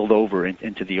spilled over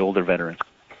into the older veterans.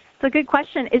 It's a good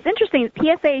question. It's interesting.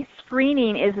 PSA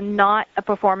screening is not a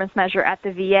performance measure at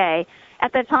the VA.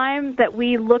 At the time that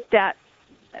we looked at,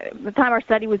 the time our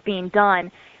study was being done,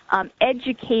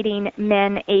 educating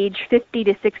men age 50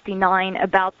 to 69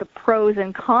 about the pros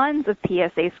and cons of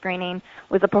PSA screening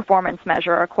was a performance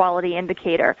measure or a quality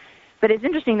indicator. But it's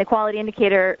interesting, the quality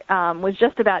indicator was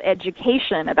just about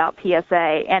education about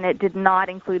PSA, and it did not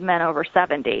include men over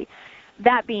 70.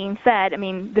 That being said, I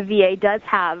mean, the VA does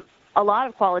have a lot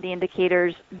of quality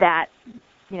indicators that,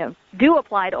 do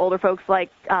apply to older folks, like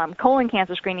colon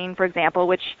cancer screening, for example,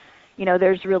 which,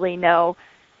 there's really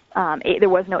there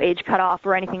was no age cutoff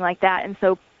or anything like that. And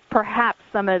so perhaps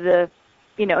some of the,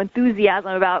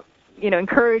 enthusiasm about,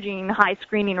 encouraging high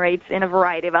screening rates in a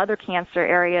variety of other cancer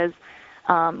areas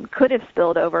could have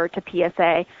spilled over to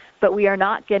PSA, but we are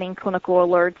not getting clinical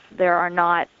alerts. There are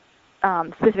not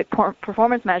specific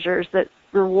performance measures that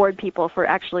reward people for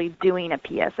actually doing a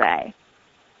PSA.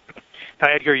 Now,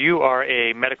 Edgar, you are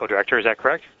a medical director, is that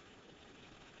correct?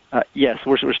 Yes,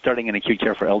 we're starting an acute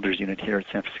care for elders unit here at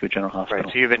San Francisco General Hospital.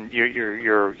 Right. So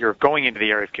you're going into the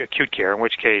area of acute care, in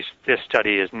which case this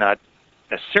study is not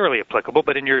necessarily applicable.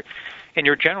 But in your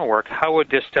general work, how would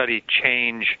this study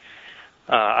change?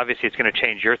 Obviously, it's going to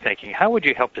change your thinking. How would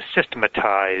you help to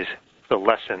systematize the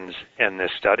lessons in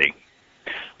this study?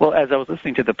 Well, as I was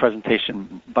listening to the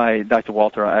presentation by Dr.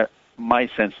 Walter, my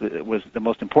sense was the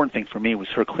most important thing for me was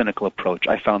her clinical approach.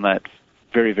 I found that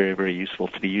very, very, very useful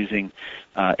to be using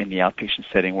in the outpatient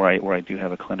setting where I do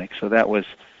have a clinic. So that was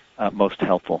most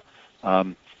helpful.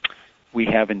 We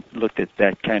haven't looked at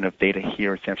that kind of data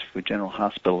here at San Francisco General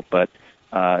Hospital, but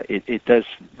it does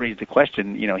raise the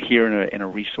question, here in a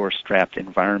resource-strapped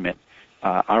environment,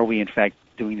 are we in fact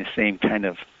doing the same kind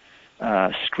of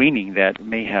screening that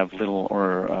may have little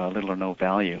or no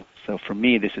value? So for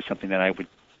me, this is something that I would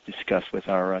discuss with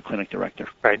our clinic director.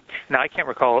 Right. Now, I can't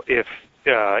recall if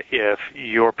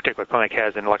your particular clinic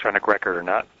has an electronic record or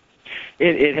not.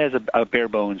 It has a bare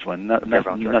bones one,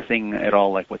 nothing at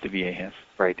all like what the VA has.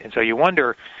 Right. And so you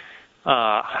wonder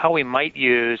how we might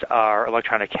use our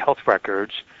electronic health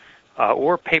records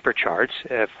or paper charts,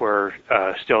 if we're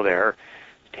still there,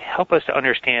 to help us to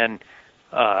understand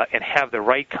and have the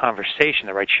right conversation,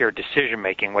 the right shared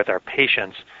decision-making with our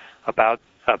patients about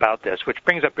this, which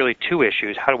brings up really two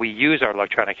issues. How do we use our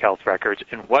electronic health records,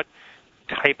 and what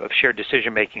type of shared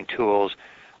decision-making tools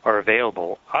are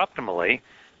available? Optimally,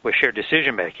 with shared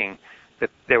decision-making, that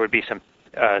there would be some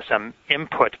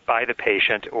input by the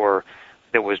patient or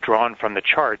that was drawn from the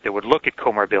chart that would look at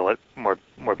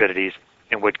comorbidities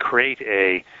and would create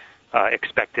a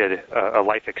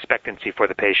life expectancy for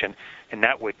the patient, and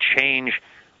that would change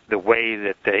the way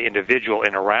that the individual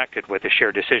interacted with the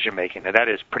shared decision-making. Now, that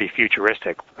is pretty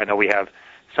futuristic. I know we have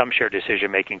some shared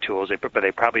decision-making tools, but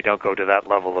they probably don't go to that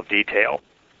level of detail.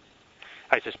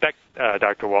 I suspect,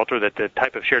 Dr. Walter, that the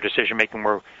type of shared decision-making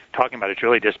we're talking about is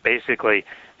really just basically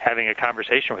having a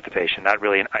conversation with the patient, not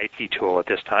really an IT tool at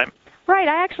this time. Right.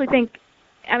 I actually think,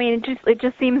 it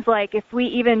just seems like if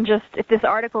this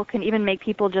article can even make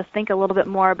people just think a little bit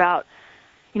more about,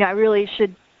 I really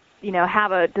should,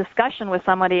 have a discussion with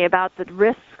somebody about the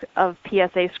risk of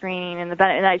PSA screening and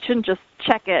and I shouldn't just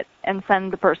check it and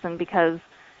send the person because,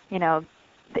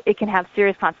 it can have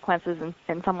serious consequences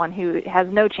in someone who has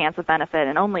no chance of benefit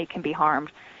and only can be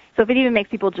harmed. So if it even makes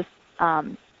people just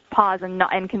pause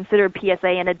and consider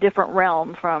PSA in a different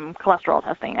realm from cholesterol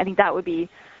testing, I think that would be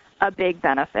a big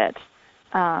benefit.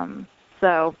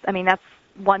 That's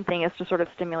one thing, is to sort of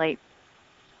stimulate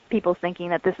people's thinking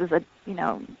that this is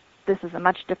a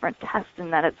much different test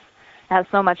and that it has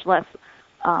so much less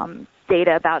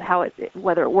data about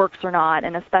whether it works or not,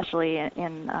 and especially it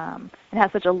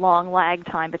has such a long lag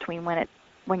time between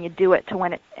when you do it to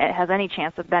when it has any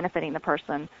chance of benefiting the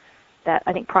person, that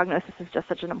I think prognosis is just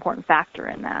such an important factor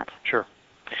in that. Sure.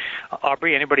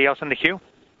 Aubrey, anybody else in the queue?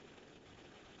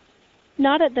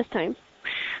 Not at this time.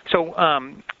 So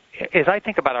as I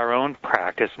think about our own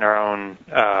practice and our own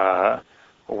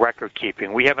record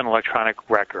keeping, we have an electronic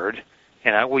record,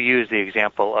 and I will use the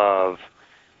example of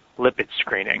lipid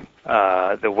screening.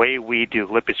 The way we do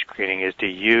lipid screening is to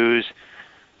use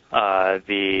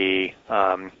the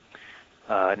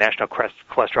National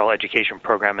Cholesterol Education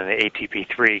Program and the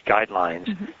ATP3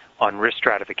 guidelines on risk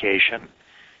stratification.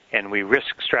 And we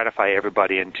risk stratify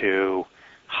everybody into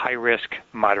high risk,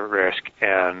 moderate risk,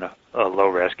 and low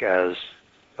risk, as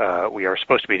we are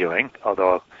supposed to be doing,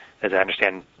 although, as I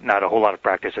understand, not a whole lot of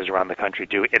practices around the country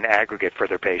do in aggregate for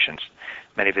their patients.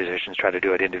 Many physicians try to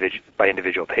do it by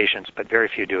individual patients, but very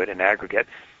few do it in aggregate.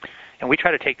 And we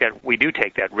try to take that, we do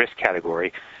take that risk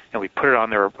category, and we put it on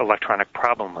their electronic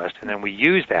problem list, and then we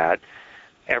use that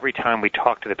every time we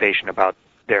talk to the patient about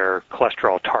their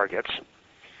cholesterol targets.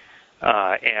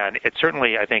 And it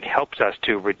certainly, I think, helps us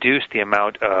to reduce the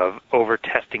amount of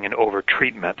over-testing and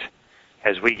over-treatment.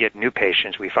 As we get new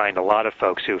patients, we find a lot of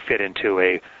folks who fit into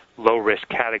a low-risk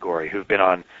category who've been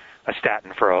on a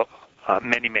statin for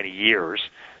many, many years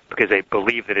because they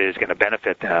believe that it is going to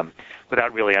benefit them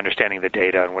without really understanding the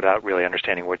data and without really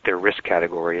understanding what their risk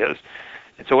category is.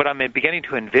 And so what I'm beginning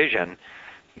to envision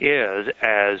is,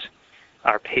 as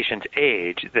our patients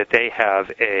age, that they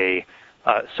have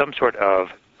some sort of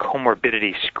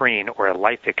comorbidity screen or a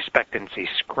life expectancy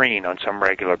screen on some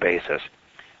regular basis,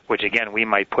 which again we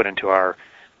might put into our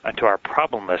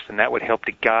problem list, and that would help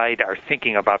to guide our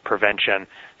thinking about prevention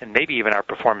and maybe even our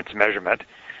performance measurement.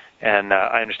 And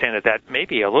I understand that may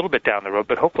be a little bit down the road,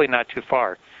 but hopefully not too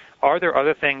far. Are there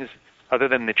other things other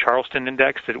than the Charleston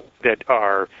Index that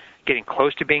are getting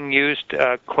close to being used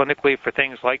clinically for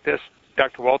things like this,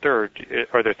 Dr. Walter,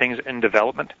 or are there things in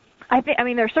development? I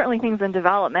mean, there are certainly things in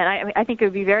development. I think it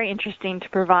would be very interesting to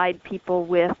provide people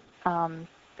with,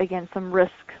 again, some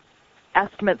risk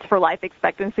estimates for life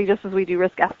expectancy, just as we do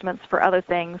risk estimates for other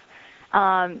things.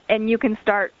 And you can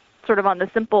start sort of on the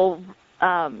simple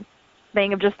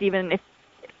thing of just even if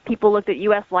people looked at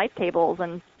U.S. life tables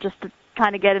and just to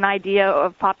kind of get an idea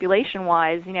of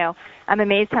population-wise, I'm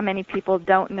amazed how many people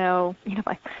don't know,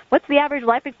 like, what's the average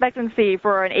life expectancy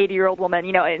for an 80-year-old woman,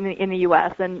 in the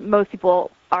U.S., and most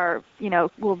people are,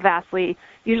 will vastly,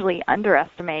 usually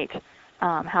underestimate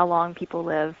how long people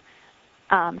live.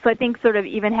 So I think sort of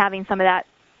even having some of that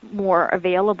more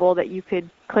available that you could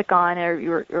click on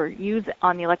or use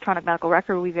on the electronic medical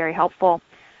record would be very helpful.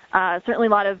 Certainly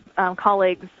a lot of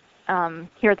colleagues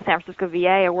here at the San Francisco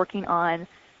VA are working on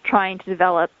trying to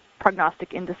develop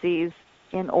prognostic indices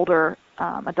in older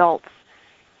adults,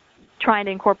 trying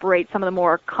to incorporate some of the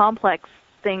more complex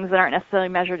things that aren't necessarily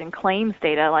measured in claims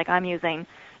data like I'm using,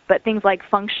 but things like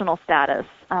functional status,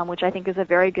 which I think is a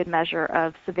very good measure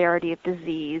of severity of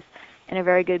disease and a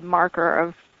very good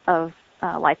marker of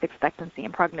life expectancy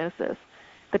and prognosis.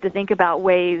 But to think about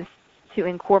ways to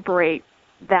incorporate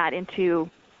that into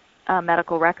a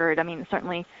medical record, I mean,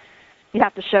 certainly you'd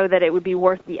have to show that it would be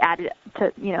worth the added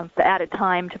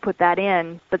time to put that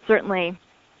in. But certainly,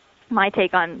 my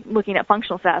take on looking at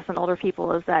functional status in older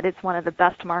people is that it's one of the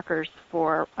best markers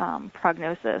for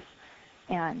prognosis,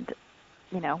 and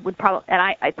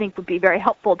I think would be very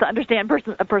helpful to understand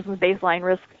a person's baseline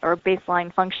risk or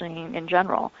baseline functioning in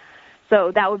general.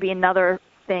 So that would be another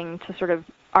thing to sort of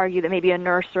argue that maybe a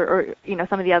nurse or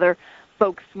some of the other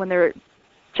folks, when they're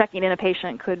checking in a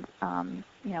patient, could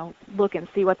look and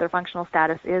see what their functional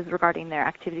status is regarding their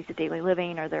activities of daily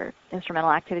living or their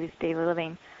instrumental activities of daily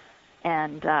living,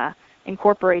 and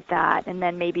incorporate that. And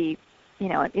then maybe,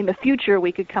 in the future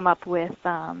we could come up with,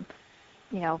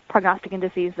 prognostic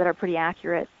indices that are pretty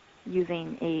accurate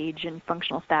using age and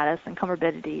functional status and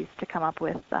comorbidities to come up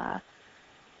with,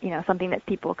 something that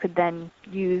people could then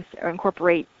use or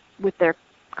incorporate with their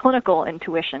clinical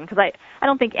intuition. Because I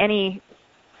don't think any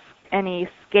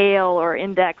scale or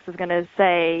index is going to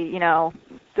say,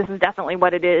 this is definitely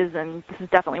what it is and this is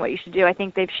definitely what you should do. I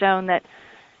think they've shown that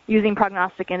using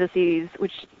prognostic indices,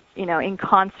 which, in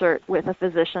concert with a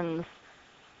physician's,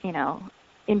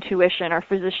 intuition or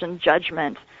physician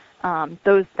judgment,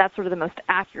 that's sort of the most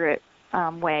accurate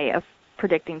way of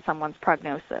predicting someone's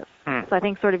prognosis. So I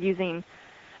think sort of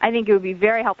I think it would be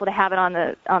very helpful to have it on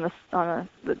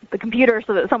the computer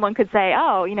so that someone could say,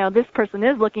 oh, this person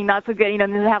is looking not so good,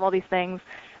 and they have all these things,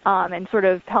 and sort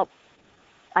of help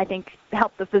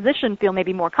the physician feel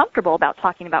maybe more comfortable about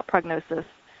talking about prognosis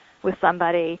with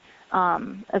somebody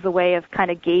as a way of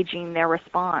kind of gauging their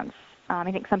response. I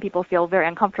think some people feel very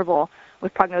uncomfortable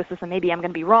with prognosis and maybe I'm going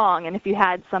to be wrong, and if you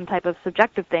had some type of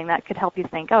subjective thing that could help you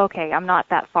think, oh, okay, I'm not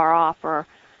that far off, or,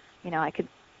 I could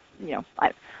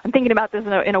I'm thinking about this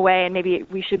in a way, and maybe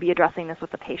we should be addressing this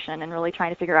with the patient and really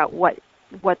trying to figure out what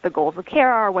the goals of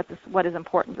care are, what is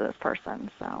important to this person.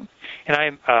 So.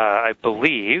 And I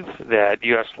believe that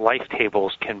U.S. life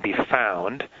tables can be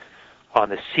found on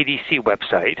the CDC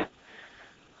website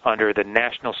under the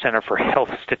National Center for Health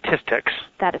Statistics.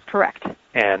 That is correct.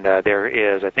 And there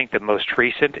is, I think the most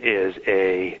recent is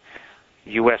a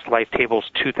U.S. Life Tables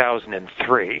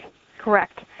 2003.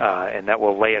 Correct. And that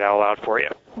will lay it all out for you.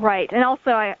 Right. And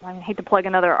also, I hate to plug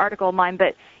another article of mine,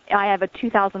 but I have a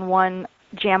 2001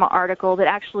 JAMA article that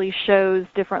actually shows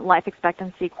different life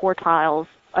expectancy quartiles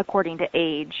according to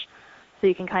age. So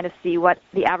you can kind of see what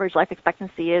the average life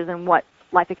expectancy is and what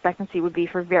life expectancy would be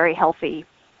for very healthy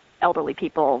elderly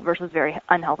people versus very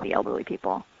unhealthy elderly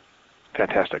people.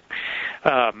 Fantastic.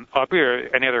 Aubrey,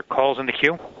 are any other calls in the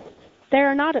queue? There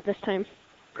are not at this time.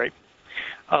 Great.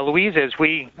 Louise, as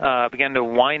we begin to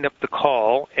wind up the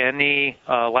call, any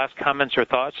last comments or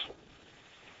thoughts?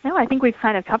 No, I think we've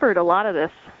kind of covered a lot of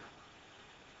this.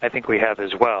 I think we have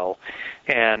as well,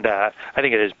 and I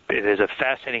think it is a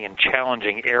fascinating and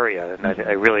challenging area, and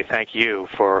I really thank you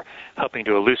for helping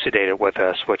to elucidate it with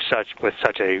us with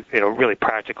such a really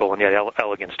practical and yet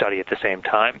elegant study at the same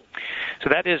time. So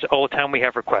that is all the time we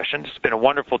have for questions. It's been a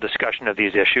wonderful discussion of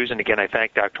these issues, and again, I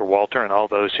thank Dr. Walter and all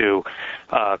those who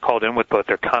called in with both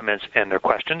their comments and their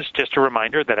questions. Just a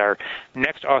reminder that our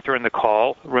next author in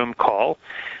the room call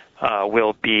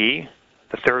will be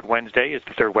the third Wednesday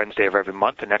of every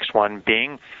month, the next one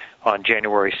being on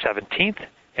January 17th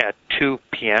at 2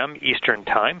 p.m. Eastern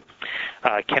Time.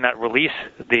 Cannot release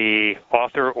the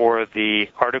author or the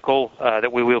article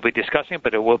that we will be discussing,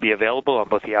 but it will be available on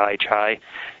both the IHI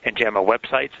and JAMA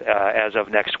websites as of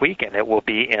next week, and it will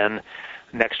be in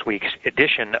next week's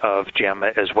edition of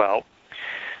JAMA as well.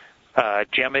 Our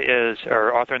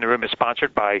Author in the Room is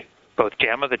sponsored by both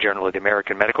JAMA, the Journal of the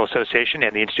American Medical Association,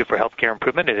 and the Institute for Healthcare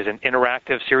Improvement. It is an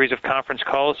interactive series of conference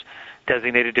calls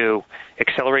designated to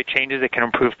accelerate changes that can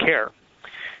improve care.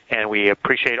 And we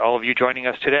appreciate all of you joining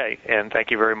us today. And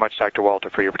thank you very much, Dr. Walter,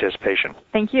 for your participation.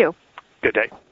 Thank you. Good day.